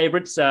some of your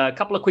favorites. A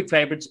couple of quick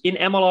favorites. In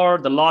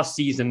MLR, the last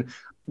season,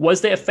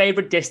 was there a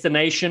favorite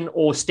destination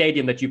or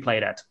stadium that you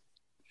played at?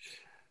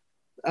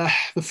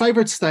 The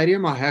favorite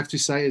stadium, I have to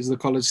say, is the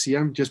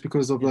Coliseum, just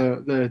because of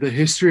the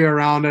history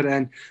around it.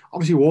 And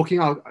obviously walking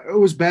out, it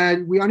was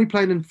bad. We only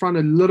played in front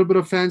of a little bit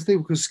of fans there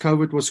because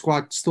COVID was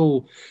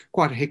still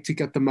quite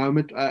hectic at the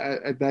moment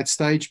at that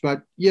stage.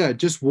 But yeah,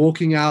 just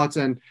walking out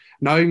and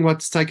knowing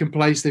what's taken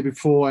place there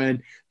before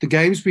and the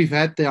games we've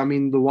had there. I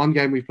mean, the one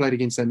game we played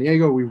against San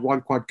Diego, we won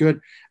quite good.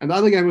 And the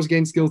other game was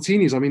against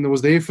Giltinis. I mean, it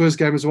was their first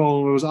game as well.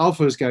 And it was our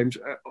first game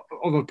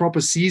of a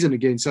proper season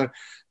again. So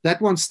that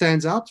one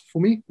stands out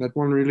for me. That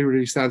one really,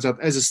 really stands out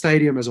as a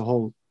stadium as a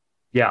whole.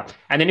 Yeah.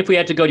 And then if we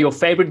had to go to your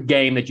favorite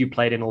game that you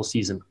played in all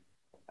season?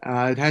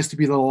 It has to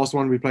be the last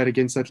one we played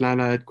against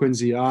Atlanta at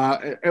Quincy.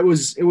 It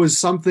was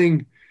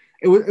something,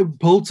 it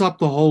built up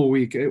the whole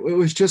week. It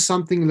was just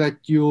something that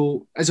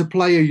as a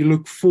player, you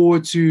look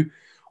forward to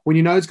when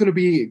you know it's going to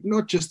be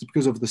not just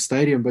because of the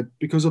stadium, but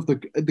because of the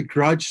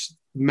grudge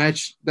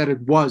match that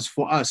it was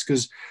for us.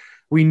 Because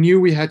we knew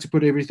we had to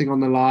put everything on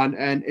the line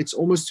and it's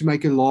almost to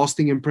make a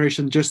lasting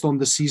impression just on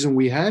the season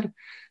we had.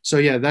 So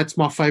yeah, that's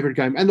my favorite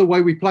game. And the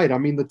way we played, I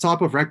mean, the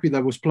type of rugby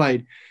that was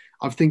played,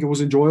 I think it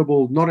was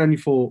enjoyable, not only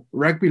for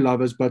rugby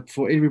lovers, but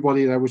for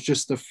everybody that was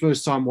just the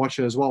first time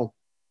watcher as well.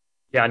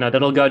 Yeah, no,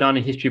 that'll go down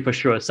in history for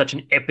sure. Such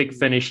an epic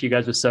finish. You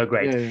guys were so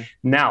great. Yeah.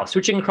 Now,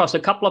 switching across, a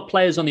couple of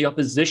players on the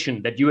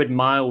opposition that you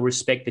admire or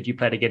respect that you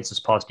played against this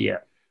past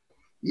year.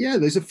 Yeah,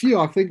 there's a few.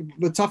 I think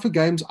the tougher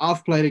games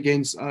I've played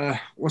against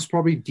was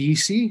probably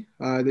DC.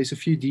 There's a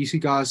few DC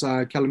guys.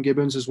 Callum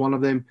Gibbons is one of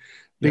them.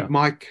 Big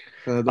Mike.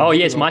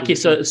 Yes, Mikey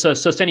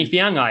Soseni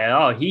Fiangai.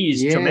 Oh,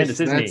 he's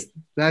tremendous, isn't he?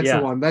 That's the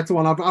one. That's the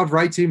one. I've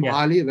rated him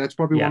highly. That's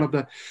probably one of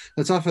the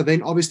tougher.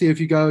 Then, obviously, if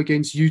you go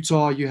against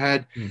Utah, you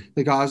had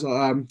the guys.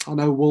 I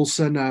know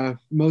Wilson,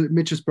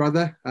 Mitch's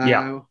brother.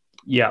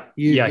 He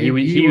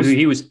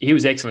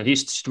was excellent. He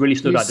really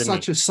stood out,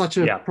 didn't he? Such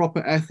a proper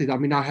athlete. I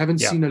mean, I haven't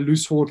seen a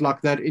loose forward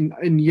like that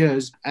in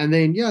years. And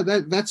then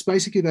that's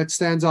basically that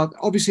stands out.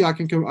 Obviously, I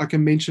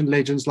can mention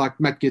legends like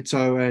Matt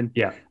Gitto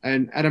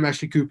and Adam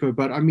Ashley Cooper.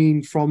 But I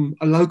mean, from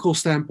a local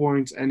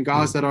standpoint and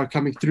guys that are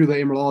coming through the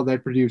MLR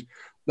that produced,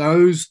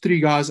 those three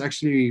guys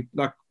actually,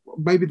 like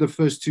maybe the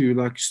first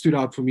two, stood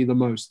out for me the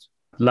most.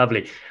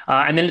 Lovely.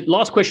 And then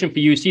last question for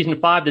you. Season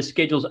 5, the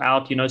schedule's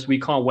out, so we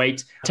can't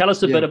wait. Tell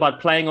us a bit about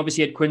playing,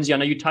 obviously, at Quincy. I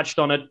know you touched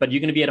on it, but you're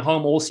going to be at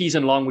home all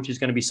season long, which is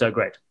going to be so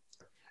great.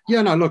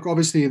 Yeah, no, look,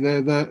 obviously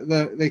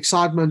the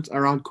excitement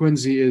around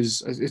Quincy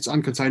it's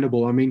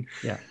uncontainable. I mean,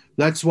 yeah,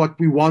 that's what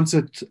we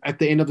wanted at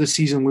the end of the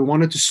season. We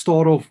wanted to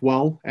start off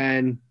well,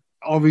 and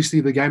obviously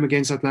the game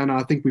against Atlanta,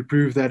 I think we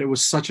proved that it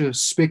was such a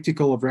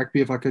spectacle of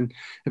rugby, if I can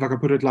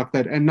put it like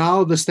that. And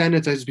now the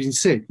standard has been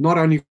set, not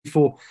only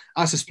for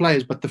us as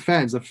players, but the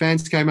fans. The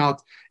fans came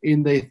out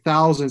in their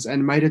thousands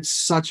and made it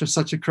such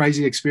a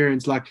crazy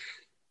experience. Like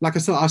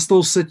I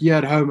still sit here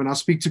at home and I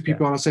speak to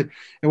people and I said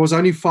it was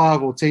only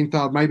 5 or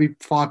 10,000, maybe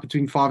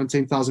between 5 and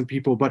 10,000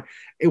 people, but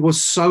it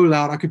was so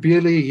loud I could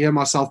barely hear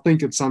myself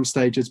think at some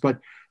stages. But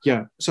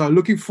yeah, so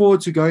looking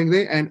forward to going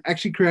there and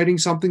actually creating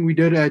something we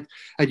did at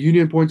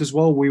Union Point as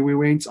well, where we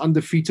went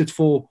undefeated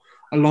for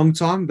a long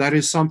time. That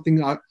is something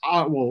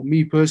well,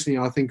 me personally,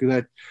 I think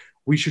that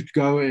we should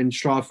go and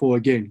strive for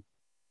again.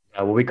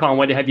 Yeah, well, we can't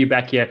wait to have you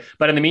back here.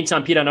 But in the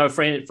meantime, Peter, I know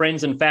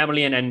friends and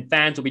family and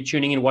fans will be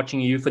tuning in,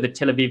 watching you for the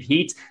Tel Aviv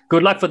Heat.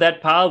 Good luck for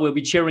that, pal. We'll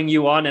be cheering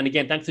you on. And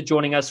again, thanks for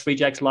joining us, Free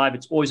Jacks Live.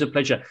 It's always a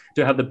pleasure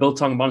to have the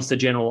Biltong Monster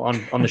General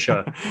on the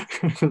show.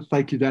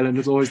 Thank you, Dallen.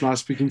 It's always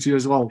nice speaking to you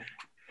as well.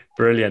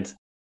 Brilliant.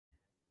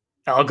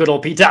 Oh, good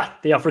old Peter,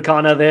 the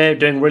Afrikaner there,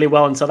 doing really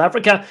well in South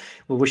Africa.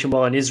 We'll wish him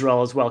well in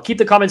Israel as well. Keep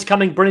the comments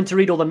coming. Brilliant to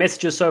read all the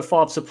messages so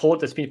far of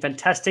support. That's been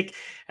fantastic.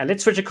 And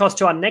let's switch across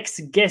to our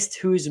next guest,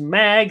 who's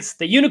Mags,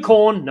 the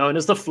unicorn, known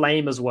as the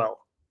Flame as well.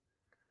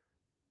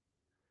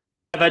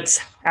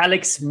 But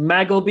Alex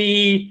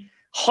Magleby,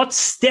 hot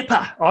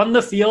stepper on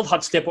the field,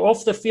 hot stepper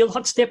off the field,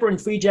 hot stepper in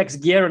Free Jacks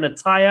gear and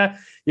attire.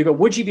 You've got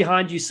Woodgie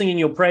behind you singing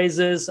your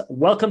praises.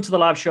 Welcome to the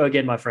live show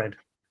again, my friend.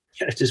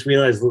 I just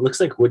realized it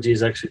looks like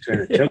Woodgie's actually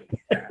trying to choke me.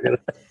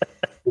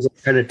 He's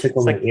trying to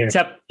tickle my ear.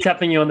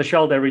 Tapping you on the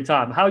shoulder every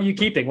time. How are you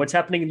keeping? What's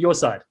happening on your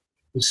side?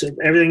 So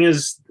everything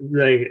is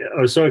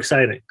so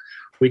exciting.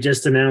 We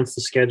just announced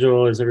the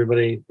schedule, as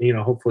everybody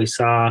hopefully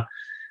saw.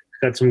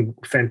 Got some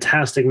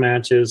fantastic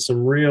matches,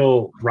 some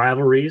real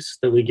rivalries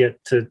that we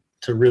get to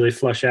really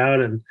flush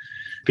out and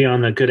be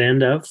on the good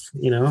end of.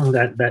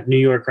 That New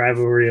York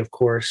rivalry, of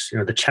course.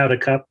 The Chowder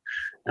Cup.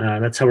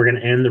 That's how we're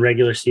going to end the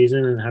regular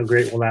season, and how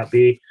great will that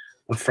be?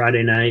 A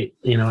Friday night,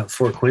 at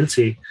Fort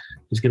Quincy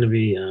is going to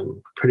be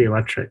pretty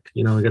electric.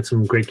 We got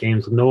some great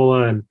games with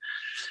NOLA, and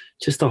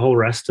just the whole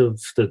rest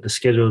of the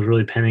schedule is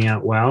really panning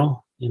out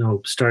well.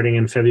 Starting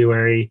in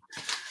February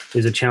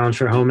is a challenge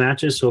for home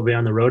matches, so we'll be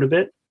on the road a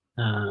bit,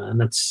 and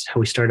that's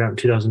how we started out in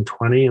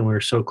 2020, and we were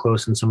so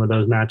close in some of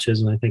those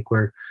matches, and I think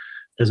we're,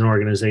 as an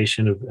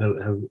organization,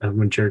 have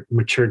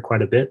matured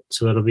quite a bit.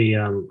 So that'll be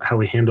how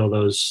we handle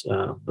those.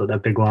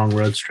 That big long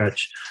road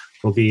stretch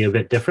will be a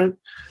bit different,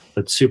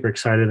 but super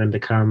excited then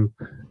to come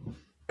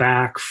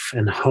back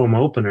and home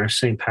opener,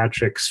 St.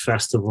 Patrick's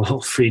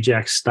Festival, Free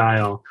Jacks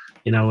style,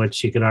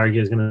 which you could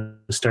argue is going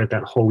to start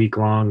that whole week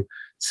long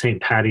St.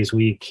 Patty's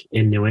week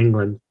in New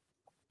England.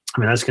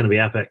 I mean, that's going to be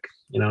epic.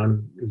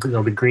 And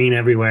there'll be green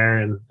everywhere,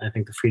 and I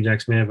think the Free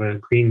Jacks may have a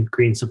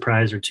green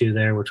surprise or two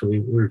there, which will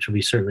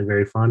be certainly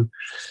very fun.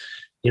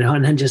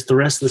 And then just the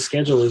rest of the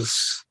schedule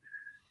is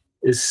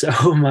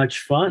so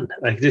much fun.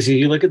 Like, just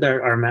you look at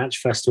our match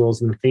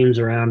festivals and the themes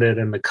around it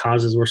and the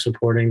causes we're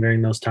supporting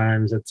during those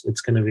times.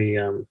 It's going to be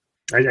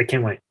I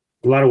can't wait.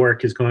 A lot of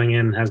work is going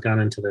in, has gone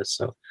into this,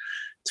 so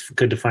it's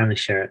good to finally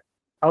share it.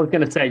 I was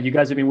going to say, you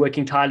guys have been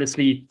working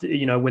tirelessly,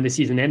 when the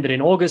season ended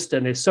in August,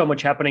 and there's so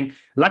much happening.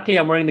 Luckily,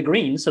 I'm wearing the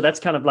green, so that's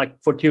kind of like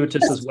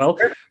fortuitous as well.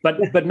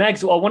 But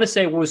Mags, I want to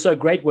say what was so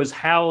great was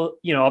how,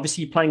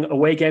 obviously playing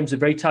away games are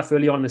very tough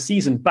early on in the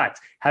season, but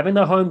having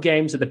the home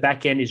games at the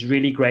back end is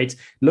really great.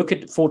 Look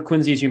at Fort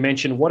Quincy, as you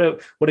mentioned. What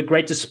a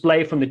great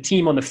display from the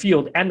team on the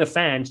field and the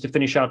fans to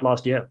finish out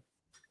last year.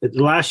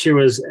 Last year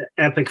was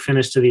epic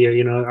finish to the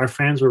year. Our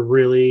fans were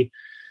really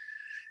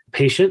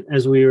patient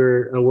as we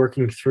were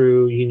working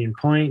through Union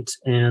Point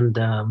and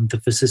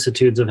the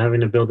vicissitudes of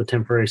having to build a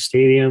temporary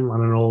stadium on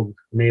an old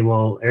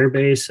naval air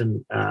base.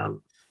 And,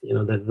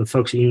 the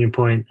folks at Union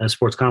Point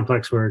Sports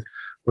Complex were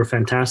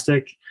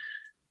fantastic,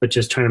 but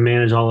just trying to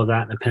manage all of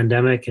that in a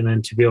pandemic, and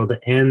then to be able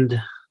to end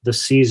the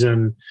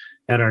season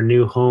at our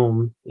new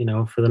home,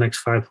 for the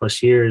next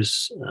 5+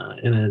 years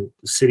in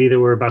a city that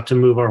we're about to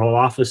move our whole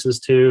offices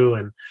to,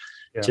 and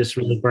just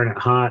really burn it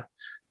hot.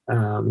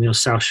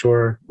 South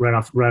Shore, right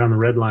on the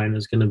red line,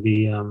 is going to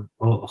be a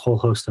whole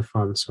host of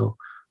fun. So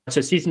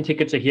season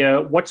tickets are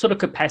here. What sort of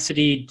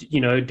capacity,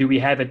 do we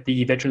have at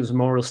the Veterans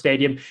Memorial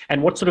Stadium,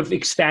 and what sort of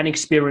fan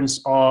experience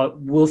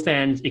will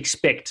fans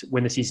expect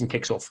when the season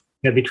kicks off?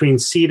 Yeah, between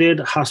seated,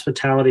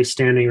 hospitality,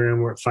 standing room,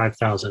 we're at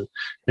 5,000.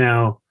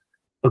 Now,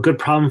 a good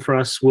problem for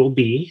us will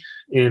be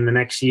in the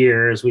next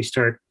year as we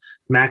start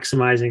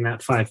maximizing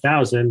that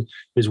 5,000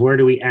 is where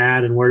do we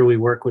add and where do we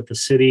work with the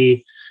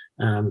city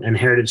and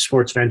Heritage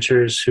Sports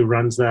Ventures, who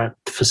runs that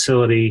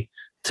facility,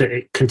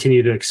 to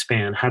continue to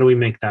expand. How do we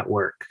make that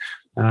work?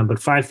 But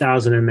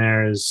 5,000 in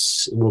there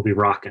will be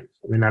rocking.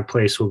 I mean, that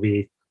place will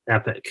be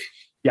epic.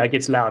 Yeah, it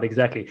gets loud,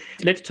 exactly.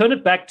 Let's turn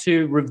it back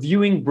to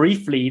reviewing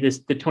briefly the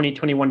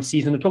 2021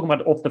 season. We're talking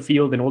about off the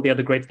field and all the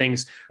other great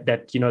things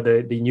that,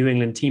 the New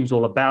England team's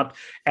all about.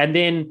 And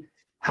then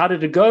How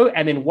did it go?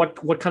 And then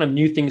what kind of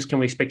new things can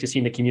we expect to see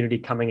in the community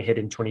coming ahead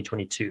in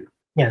 2022?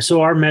 Yeah,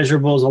 so our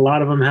measurables, a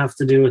lot of them have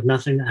to do with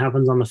nothing that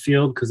happens on the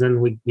field, because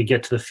then we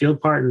get to the field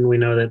part and we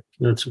know that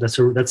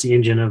that's the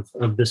engine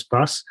of this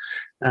bus.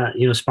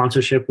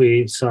 Sponsorship,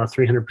 we saw a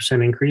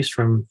 300% increase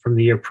from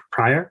the year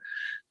prior.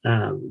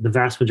 The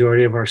vast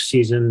majority of our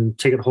season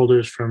ticket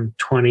holders from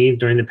 20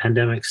 during the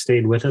pandemic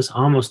stayed with us,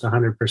 almost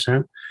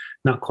 100%,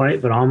 not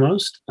quite, but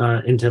almost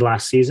into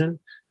last season.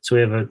 So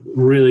we have a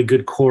really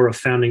good core of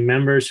founding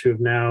members who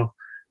have now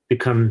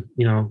become,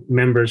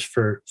 members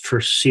for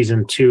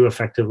season 2,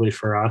 effectively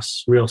for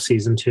us, real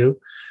season 2.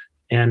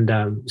 And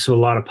so a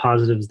lot of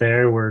positives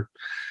there. We're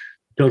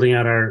building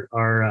out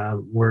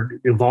we're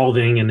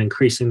evolving and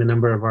increasing the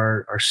number of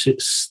our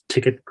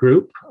ticket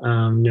group,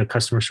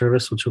 customer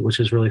service, which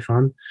is really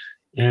fun.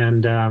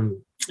 And,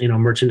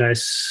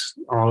 merchandise,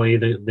 Ollie,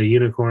 the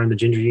unicorn, the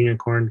ginger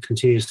unicorn,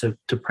 continues to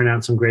print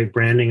out some great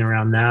branding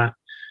around that,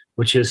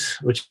 which is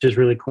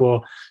really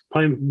cool.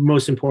 Probably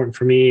most important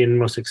for me and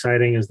most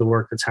exciting is the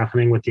work that's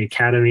happening with the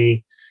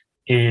academy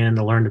and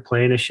the Learn to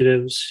Play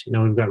initiatives.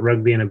 We've got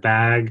Rugby in a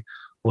Bag.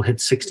 We'll hit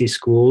 60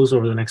 schools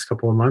over the next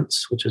couple of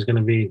months, which is going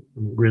to be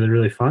really,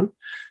 really fun.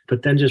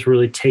 But then just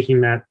really taking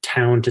that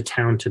town to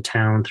town to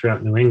town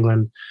throughout New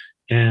England.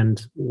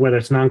 And whether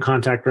it's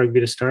non-contact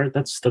rugby to start,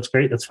 that's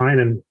great. That's fine.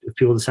 And if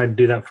people decide to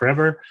do that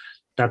forever,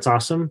 that's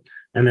awesome.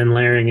 And then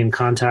layering in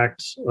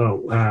contact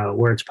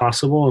where it's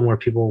possible and where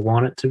people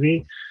want it to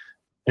be.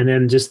 And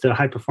then just the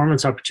high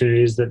performance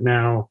opportunities that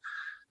now,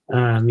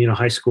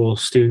 high school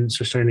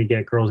students are starting to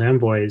get, girls and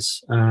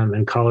boys,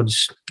 and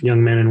college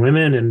young men and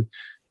women.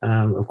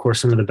 And of course,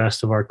 some of the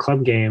best of our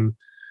club game,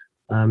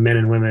 men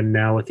and women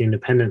now with the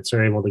independents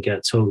are able to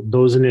get. So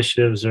those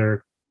initiatives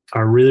are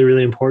really,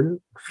 really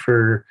important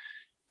for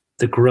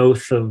the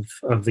growth of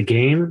the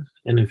game.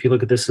 And if you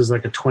look at this as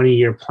like a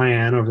 20-year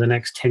plan over the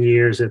next 10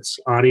 years, it's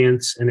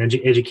audience and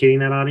educating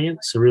that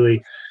audience. So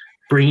really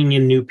bringing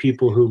in new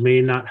people who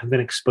may not have been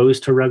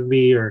exposed to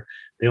rugby, or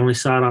they only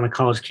saw it on a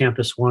college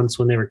campus once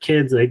when they were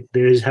kids. They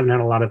just haven't had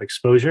a lot of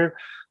exposure,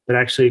 but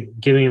actually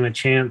giving them a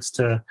chance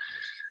to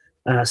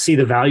see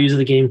the values of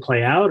the game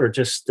play out, or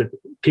just that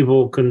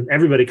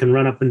everybody can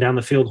run up and down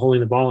the field holding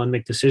the ball and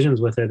make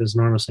decisions with it, is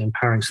enormously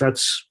empowering. So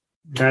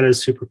that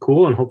is super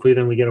cool. And hopefully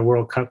then we get a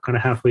World Cup kind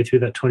of halfway through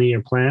that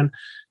 20-year plan.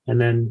 And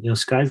then,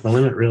 sky's the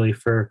limit really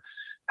for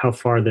how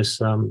far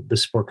this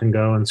sport can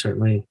go, and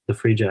certainly the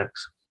Free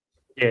Jacks.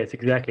 Yes,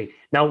 exactly.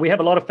 Now, we have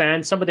a lot of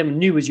fans. Some of them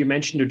new, as you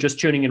mentioned, are just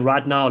tuning in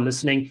right now,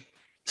 listening.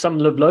 Some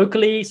live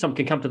locally, some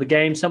can come to the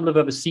game, some live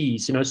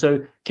overseas.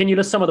 So can you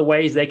list some of the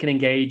ways they can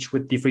engage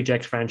with the Free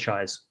Jacks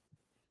franchise?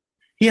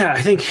 Yeah,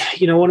 I think,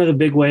 one of the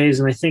big ways,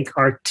 and I think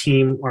our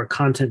team, our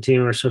content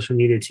team, our social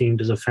media team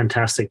does a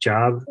fantastic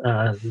job.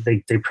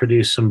 They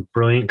produce some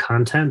brilliant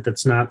content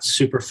that's not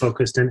super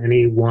focused in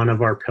any one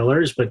of our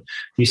pillars, but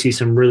you see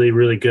some really,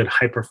 really good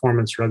high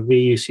performance rugby.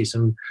 You see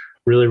some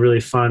really,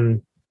 really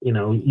fun,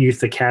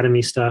 youth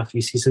academy stuff.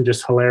 You see some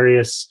just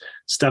hilarious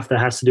stuff that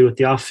has to do with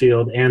the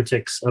off-field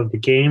antics of the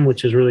game,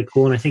 which is really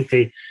cool. And I think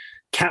they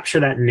capture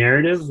that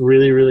narrative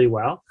really, really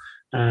well.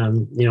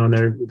 And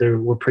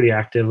we're pretty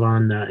active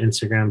on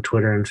Instagram,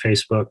 Twitter, and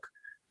Facebook.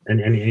 And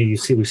we've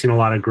seen a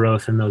lot of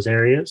growth in those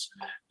areas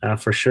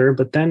for sure.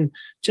 But then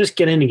just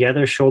getting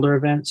together, shoulder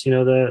events,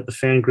 the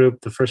fan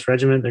group, the First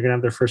Regiment, they're going to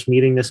have their first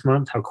meeting this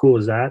month. How cool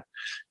is that?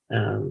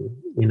 And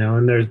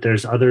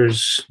there's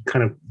others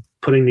kind of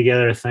putting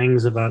together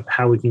things about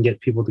how we can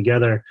get people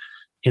together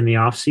in the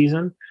off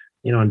season.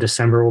 In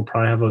December, we'll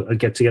probably have a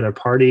get together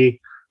party.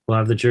 We'll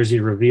have the jersey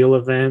reveal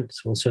event.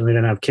 We'll certainly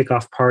then have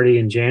kickoff party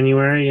in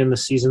January, and the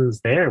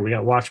season's there. We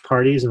got watch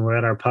parties, and we're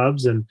at our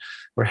pubs and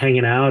we're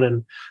hanging out.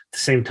 And at the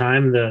same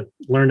time, the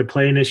Learn to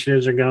Play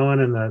initiatives are going,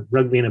 and the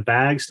Rugby in a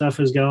Bag stuff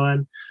is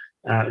going.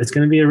 It's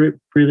going to be a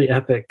really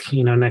epic,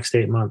 next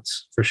 8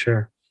 months for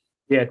sure.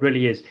 Yeah, it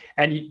really is.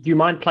 And do you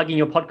mind plugging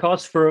your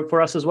podcast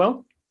for us as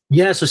well?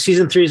 Yeah, so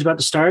season 3 is about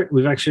to start.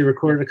 We've actually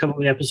recorded a couple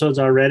of the episodes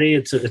already.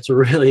 It's a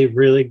really,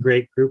 really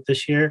great group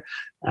this year.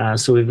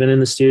 So we've been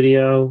in the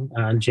studio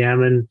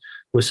jamming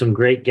with some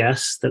great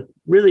guests that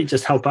really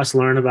just help us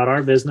learn about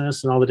our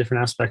business and all the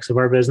different aspects of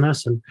our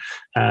business. And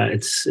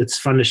it's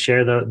fun to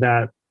share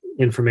that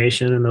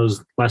information and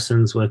those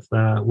lessons with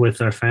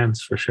our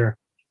fans for sure.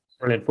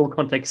 Brilliant. Full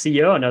Context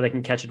CEO. I know they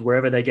can catch it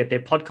wherever they get their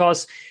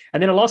podcasts.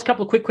 And then a last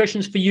couple of quick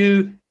questions for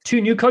you.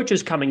 2 new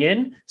coaches coming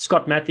in,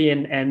 Scott Matthew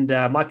and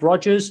Mike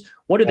Rogers.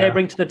 What do they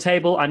bring to the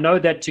table? I know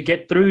that to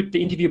get through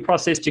the interview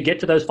process, to get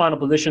to those final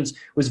positions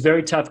was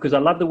very tough, because I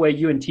love the way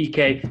you and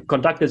TK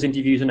conduct those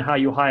interviews and how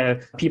you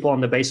hire people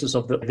on the basis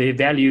of their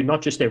value,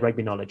 not just their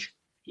rugby knowledge.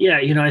 Yeah,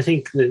 I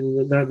think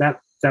that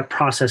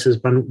process has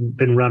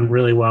been run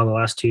really well the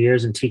last 2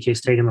 years, and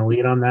TK's taken the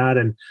lead on that.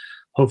 And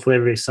hopefully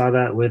everybody saw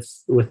that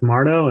with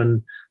Marto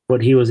and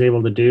what he was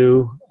able to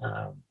do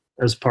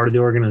as part of the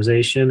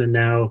organization. And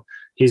now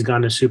he's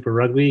gone to Super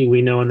Rugby.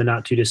 We know in the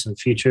not too distant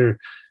future,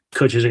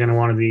 coaches are going to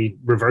want to be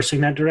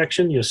reversing that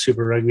direction,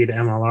 Super Rugby to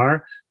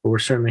MLR. But we're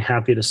certainly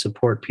happy to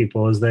support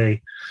people as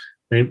they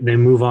they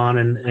move on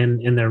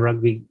in their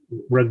rugby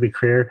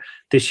career.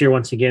 This year,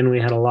 once again,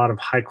 we had a lot of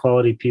high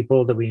quality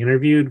people that we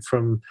interviewed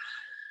from,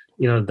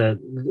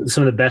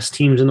 some of the best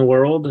teams in the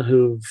world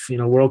who've,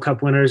 World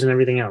Cup winners and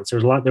everything else. There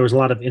was a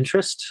lot of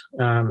interest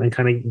and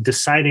kind of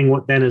deciding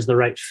what then is the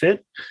right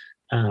fit.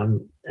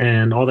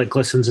 And all that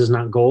glistens is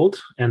not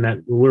gold, and that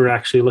we're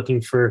actually looking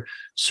for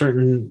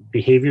certain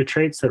behavior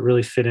traits that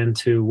really fit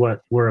into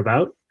what we're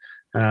about,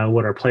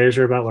 what our players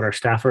are about, what our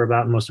staff are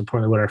about, and most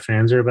importantly, what our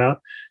fans are about.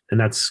 And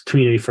that's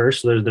community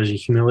first. So there's a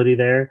humility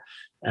there.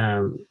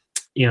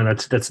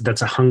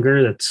 That's a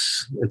hunger.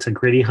 It's a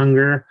gritty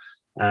hunger.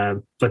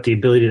 But the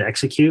ability to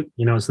execute,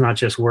 it's not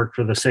just work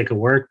for the sake of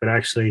work, but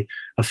actually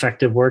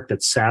effective work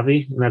that's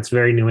savvy, and that's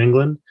very New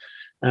England.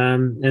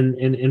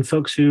 And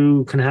folks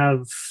who can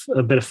have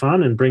a bit of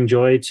fun and bring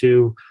joy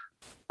to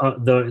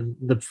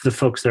the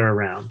folks that are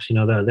around,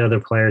 the other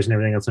players and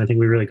everything else. And I think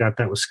we really got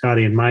that with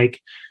Scotty and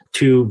Mike,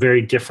 two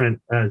very different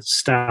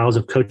styles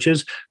of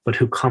coaches, but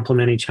who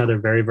complement each other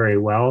very, very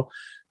well.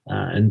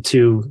 And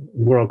two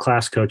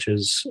world-class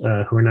coaches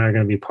who are now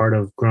going to be part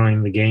of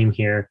growing the game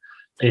here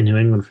in New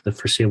England for the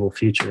foreseeable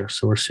future.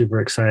 So we're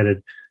super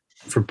excited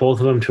for both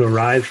of them to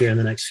arrive here in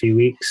the next few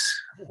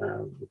weeks,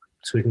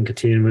 so we can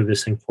continue to move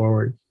this thing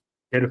forward.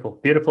 Beautiful,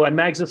 beautiful. And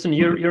Mags, listen,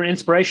 you're an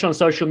inspiration on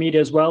social media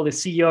as well, the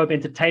CEO of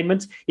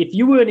entertainment. If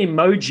you were an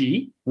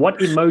emoji, what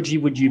emoji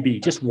would you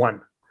be? Just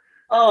one.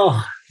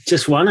 Oh,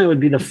 just one? It would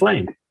be the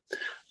flame.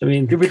 I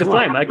mean, you'd be the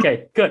flame.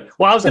 Okay, good.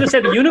 Well, I was going to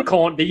say the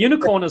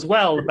unicorn as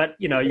well, but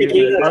we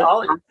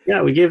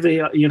gave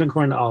the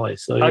unicorn to Ollie.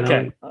 So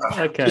okay.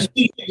 Just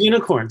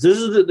unicorns. This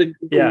is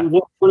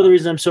one of the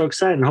reasons I'm so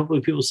excited, and hopefully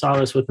people saw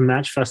this with the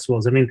match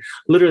festivals. I mean,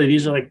 literally,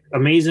 these are like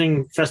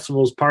amazing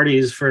festivals,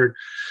 parties for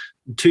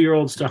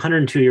 2-year-olds to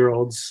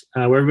 102-year-olds,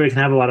 where everybody can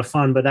have a lot of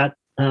fun. But that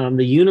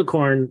the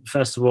Unicorn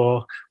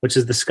Festival, which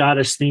is the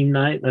Scottish theme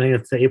night, I think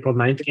it's the April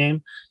 9th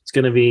game. It's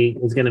going to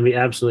be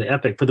absolutely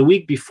epic. But the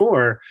week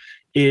before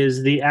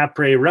is the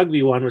après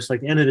rugby one, which is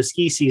like the end of the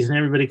ski season.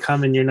 Everybody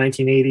come in your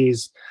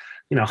 1980s,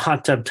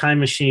 hot tub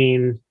time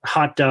machine,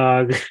 hot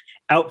dog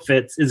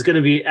outfits. Is going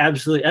to be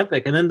absolutely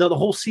epic. And then the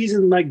whole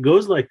season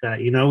goes like that.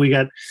 We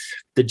got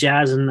the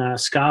Jazz and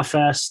Ska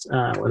Fest.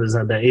 What is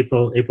that? The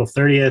April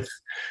 30th.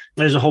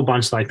 There's a whole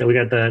bunch like that. We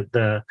got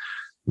the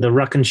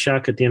Ruck and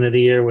Shuck at the end of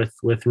the year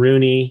with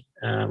Rooney,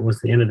 with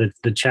the end of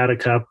the Chatter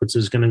Cup, which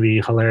is going to be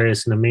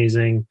hilarious and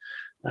amazing.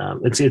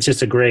 It's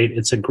just a great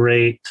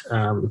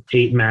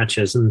 8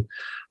 matches, and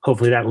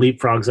hopefully that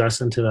leapfrogs us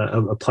into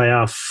a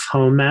playoff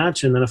home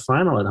match and then a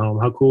final at home.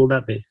 How cool would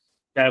that be?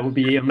 That would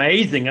be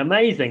amazing.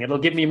 It'll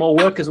give me more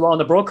work as well on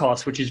the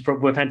broadcast, which is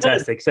probably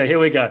fantastic. So here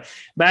we go.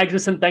 Mags,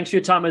 listen, thanks for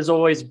your time as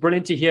always.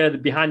 Brilliant to hear the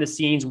behind the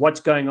scenes,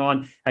 what's going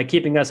on,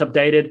 keeping us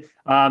updated.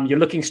 You're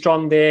looking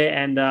strong there,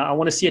 and I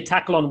want to see a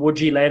tackle on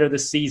Woodgie later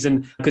this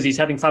season because he's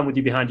having fun with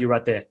you behind you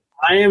right there.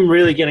 I am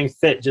really getting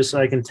fit just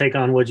so I can take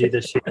on Woodgie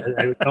this year.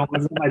 I don't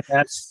live at my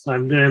desk.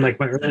 I'm doing like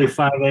my early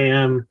 5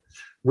 a.m.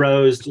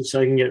 rows just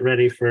so I can get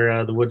ready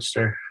for the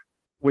Woodster.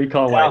 We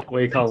can't wait.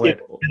 We can't wait.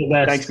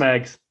 Thanks,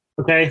 Mags.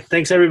 Okay.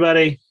 Thanks,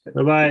 everybody.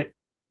 Bye-bye.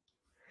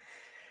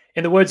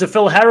 In the words of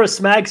Phil Harris,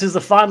 Mags is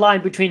the fine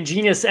line between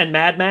genius and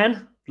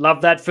madman.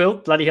 Love that, Phil.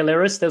 Bloody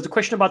hilarious. There was a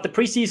question about the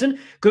preseason.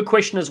 Good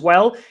question as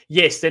well.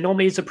 Yes, there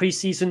normally is a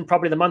preseason,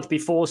 probably the month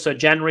before. So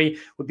January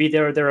would be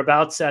there or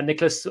thereabouts.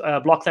 Nicholas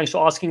Block, thanks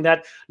for asking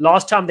that.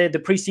 Last time they had the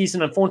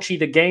preseason,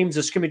 unfortunately, the games,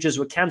 the scrimmages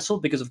were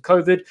cancelled because of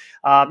COVID,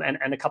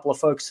 and a couple of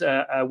folks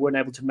weren't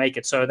able to make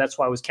it. So that's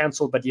why it was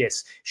cancelled. But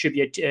yes, should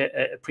be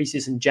a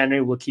preseason in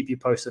January. We'll keep you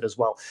posted as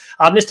well.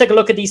 Let's take a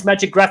look at these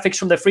magic graphics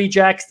from the Free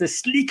Jacks. The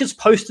sleekest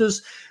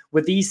posters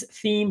with these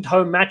themed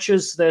home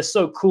matches. They're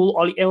so cool.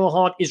 Ollie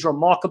Earhart is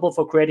remarkable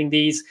for creating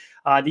these.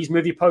 These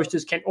movie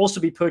posters can also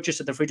be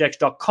purchased at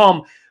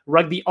thefreejacks.com.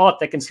 Rugby art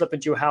that can slip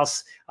into your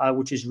house,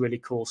 which is really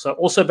cool. So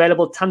also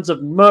available, tons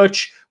of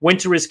merch.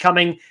 Winter is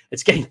coming.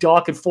 It's getting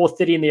dark at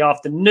 4:30 in the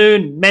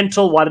afternoon.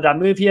 Mental. Why did I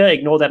move here?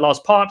 Ignore that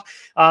last part.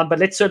 But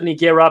let's certainly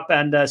gear up,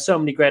 and so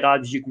many great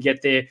items you can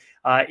get there.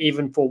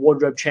 Even for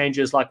wardrobe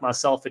changes like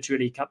myself, it's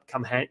really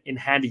come in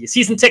handy. Your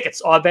season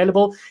tickets are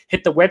available.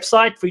 Hit the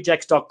website,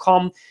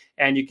 freejacks.com,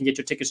 and you can get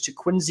your tickets to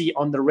Quincy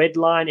on the Red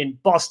Line in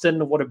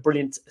Boston. What a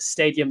brilliant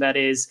stadium that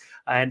is.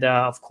 And,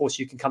 of course,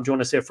 you can come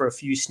join us there for a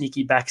few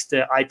sneaky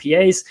Baxter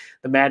IPAs.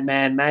 The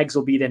Madman Mags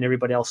will be there and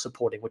everybody else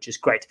supporting, which is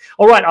great.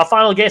 All right, our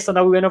final guest, I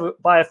know we went over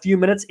by a few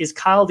minutes, is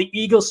Kyle the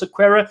Eagle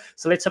CIQUERA.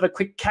 So let's have a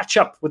quick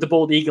catch-up with the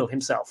Bald Eagle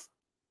himself.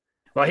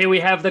 Well, here we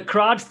have the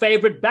crowd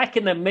favorite back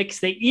in the mix,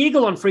 the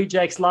Eagle on Free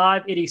Jacks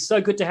Live. It is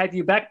so good to have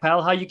you back,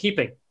 pal. How are you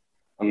keeping?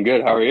 I'm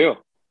good. How are you?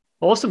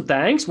 Awesome,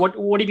 thanks. What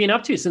have you been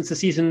up to since the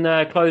season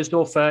closed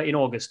off in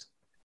August?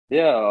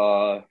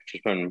 Yeah,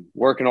 just been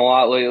working a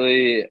lot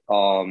lately,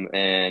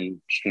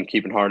 and just been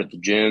keeping hard at the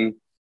gym,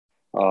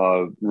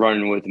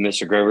 running with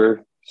Mr.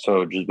 Griver.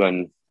 So just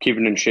been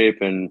keeping in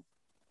shape and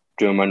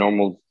doing my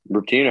normal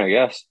routine, I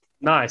guess.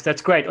 Nice,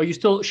 that's great. Are you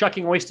still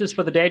shucking oysters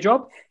for the day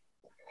job?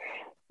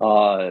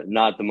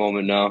 Not at the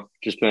moment, no.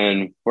 Just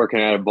been working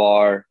at a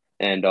bar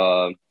and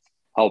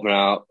helping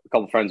out a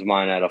couple friends of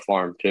mine at a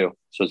farm too.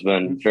 So it's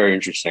been very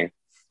interesting.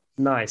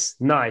 Nice,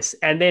 nice.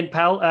 And then,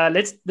 pal,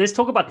 let's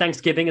talk about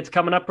Thanksgiving. It's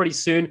coming up pretty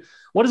soon.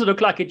 What does it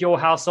look like at your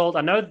household?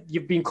 I know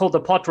you've been called the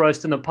pot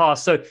roast in the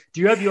past. So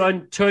do you have your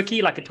own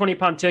turkey, like a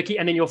 20-pound turkey,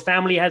 and then your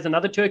family has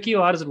another turkey,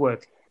 or how does it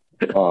work?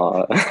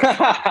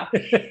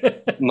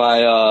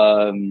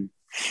 My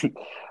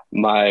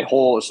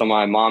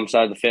mom's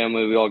side of the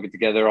family, we all get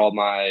together, all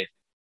my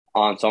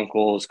aunts,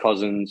 uncles,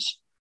 cousins,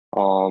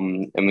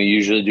 and we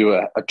usually do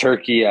a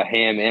turkey, a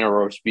ham, and a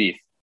roast beef.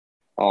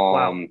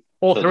 Wow.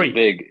 All so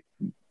three.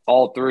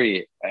 All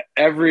three.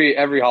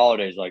 Every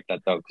holiday is like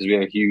that though, because we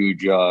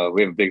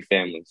have a big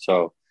family,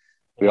 so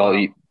we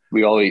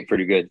all eat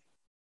pretty good.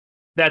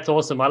 That's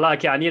awesome. I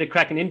like it. I need to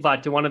crack an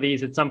invite to one of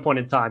these at some point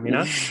in time, you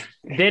know?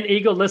 Then,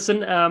 Eagle,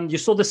 listen, you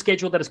saw the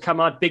schedule that has come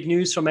out. Big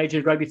news from Major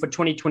League Rugby for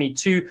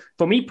 2022.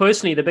 For me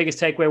personally, the biggest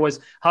takeaway was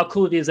how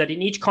cool it is that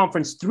in each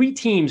conference, 3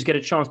 teams get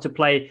a chance to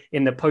play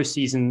in the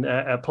postseason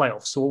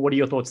playoffs. So what are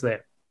your thoughts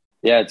there?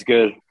 Yeah, it's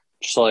good.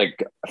 Just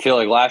like, I feel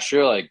like last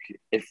year, like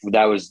if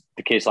that was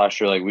the case last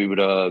year, like we would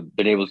have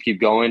been able to keep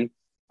going.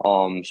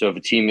 So if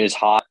a team is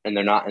hot and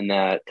they're not in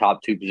that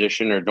top 2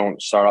 position or don't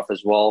start off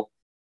as well,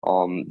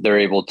 they're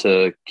able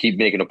to keep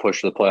making a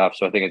push for the playoffs.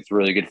 So I think it's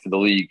really good for the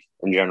league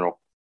in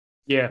general.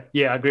 Yeah,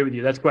 I agree with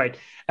you. That's great.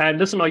 And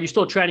listen, are you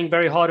still training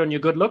very hard on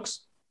your good looks?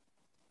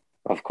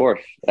 Of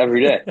course,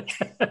 every day.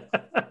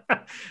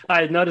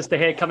 I noticed the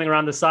hair coming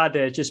around the side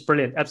there. It's just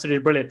brilliant.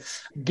 Absolutely brilliant.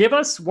 Give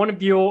us one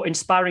of your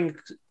inspiring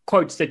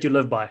quotes that you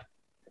live by.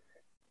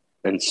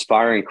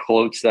 Inspiring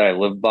quotes that I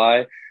live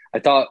by. I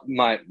thought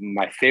my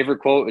favorite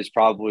quote is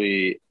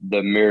probably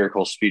the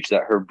miracle speech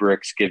that Herb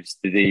Brooks gives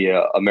to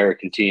the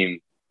American team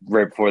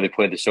right before they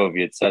play the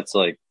Soviets. That's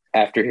like,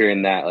 after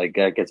hearing that, like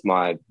that gets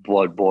my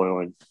blood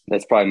boiling.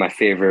 That's probably my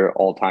favorite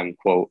all-time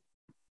quote.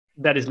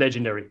 That is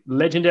legendary.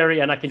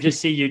 And I can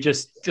just see you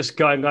just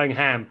going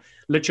ham,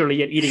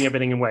 literally, and eating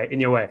everything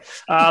in your way.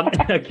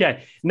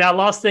 Okay. Now,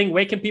 last thing,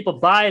 where can people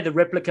buy the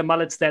replica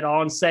mullets that are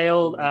on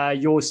sale?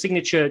 Your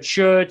signature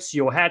shirts,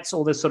 your hats,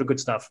 all this sort of good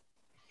stuff.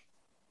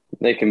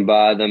 They can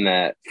buy them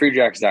at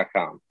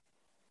freejacks.com.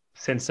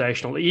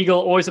 Sensational. Eagle,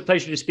 always a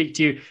pleasure to speak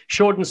to you.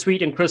 Short and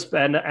sweet and crisp.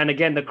 And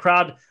again, the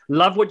crowd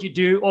love what you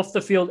do off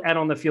the field and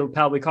on the field,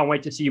 pal. We can't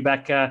wait to see you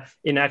back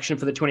in action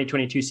for the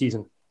 2022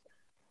 season.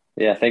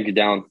 Yeah, thank you,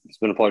 Dallen. It's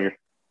been a pleasure.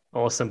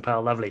 Awesome,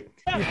 pal. Lovely.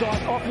 You've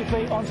got off your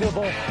feet onto the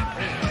ball.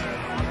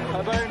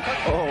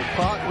 Oh,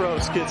 pot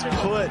roast gets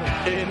put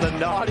in the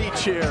naughty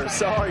chair.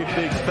 Sorry,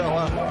 big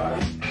fella.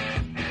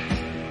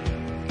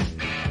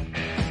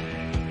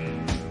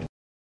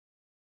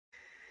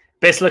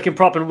 Best looking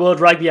prop in world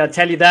rugby, I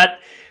tell you that.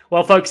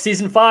 Well, folks,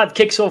 Season 5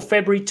 kicks off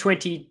February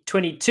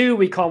 2022.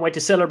 We can't wait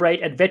to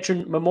celebrate at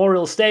Veteran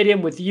Memorial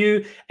Stadium with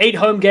you. 8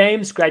 home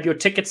games. Grab your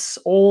tickets.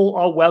 All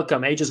are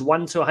welcome. Ages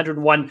 1 to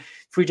 101.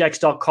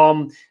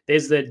 freejacks.com.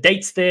 There's the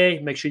dates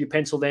there. Make sure you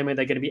pencil them in.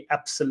 They're going to be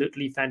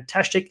absolutely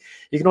fantastic.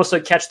 You can also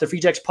catch the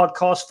Free Jacks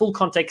podcast, Full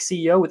Contact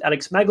CEO with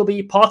Alex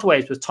Magleby,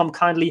 Pathways with Tom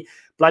Kindly,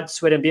 Blood,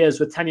 Sweat and Beers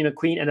with Tammy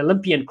McQueen, and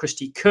Olympian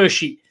Christy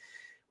Kershey.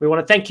 We want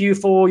to thank you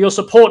for your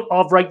support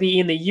of rugby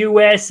in the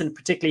US and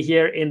particularly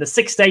here in the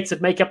 6 states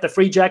that make up the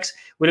Free Jacks.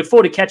 We look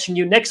forward to catching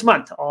you next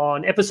month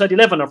on episode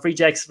 11 of Free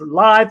Jacks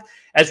Live.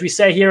 As we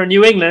say here in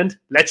New England,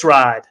 let's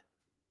ride.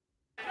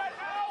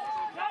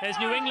 There's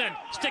New England.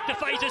 Stick the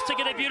phases to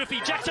get it beautifully.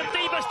 Jackson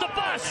Thebus, the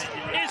bus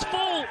is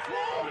full.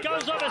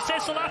 Goes over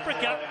Cecil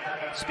Africa.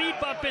 Speed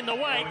bump in the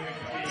way.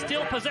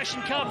 Still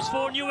possession comes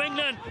for New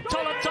England.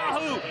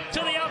 Tolatahu to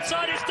the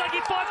outside. It's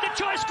Dougie Fife, the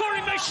try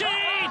scoring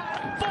machine.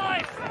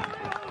 Fife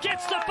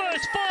gets the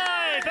first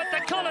 5 at the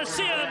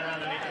Coliseum.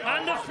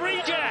 And the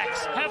Free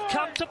Jacks have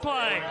come to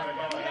play.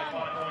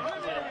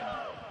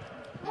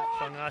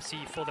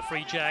 Fangasi for the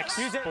Free Jacks.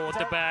 Board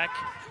the back.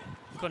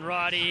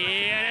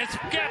 Conradi, and its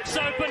gaps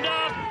opened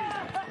up.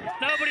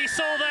 Nobody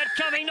saw that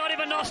coming, not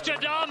even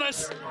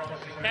Nostradamus.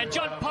 And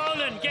John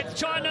Poland gets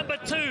try number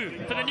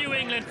 2 for the New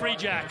England Free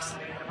Jacks.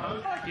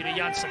 Peter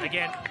Janssen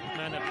again,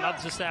 man that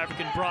loves the South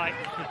African bright.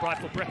 Bright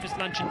for breakfast,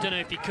 lunch and dinner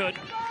if he could.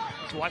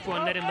 His wife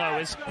won't let him though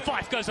as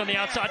Fife goes on the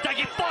outside.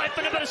 Dougie Fife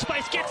in a bit of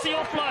space, gets the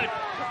offload.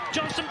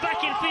 Johnson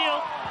back in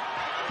field.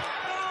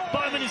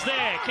 Bowman is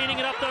there, cleaning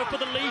it up though for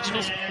the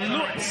Legioners.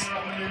 Lutz.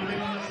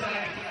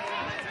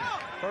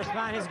 First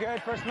man is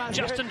good. First man.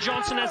 Justin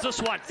Johnson has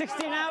this one.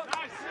 16 out.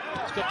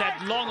 He's got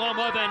that long arm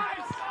open.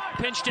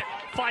 Pinched it.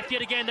 Fife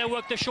yet again. They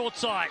work the short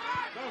side.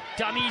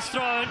 Dummy's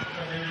thrown.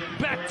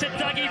 Back to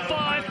Dougie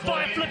Fife.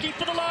 Fife looking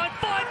for the line.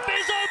 Fife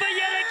is over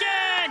yet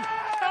again.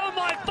 Oh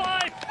my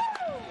Fife.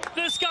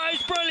 This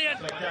guy's brilliant.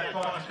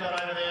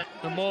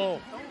 The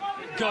Maul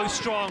goes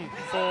strong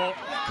for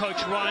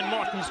Coach Ryan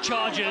Martin's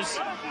Chargers.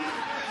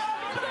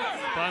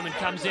 Bowman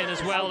comes in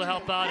as well to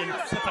help out, and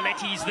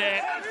Pipoletti's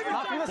there.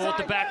 Brought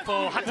the back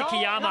for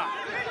Hatakiyama.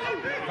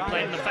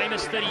 Played in the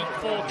famous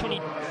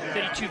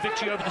 34-32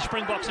 victory over the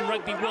Springboks in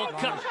Rugby World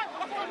Cup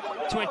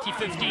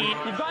 2015.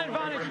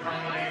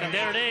 And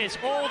there it is,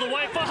 all the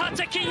way for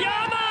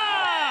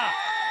Hatakiyama!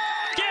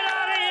 Get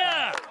out of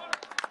here!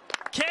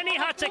 Kenny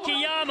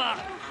Hatakeyama,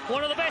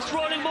 one of the best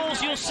rolling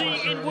balls you'll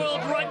see in World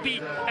Rugby,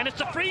 and it's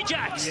the Free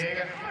Jacks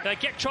that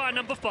get try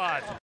number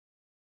 5.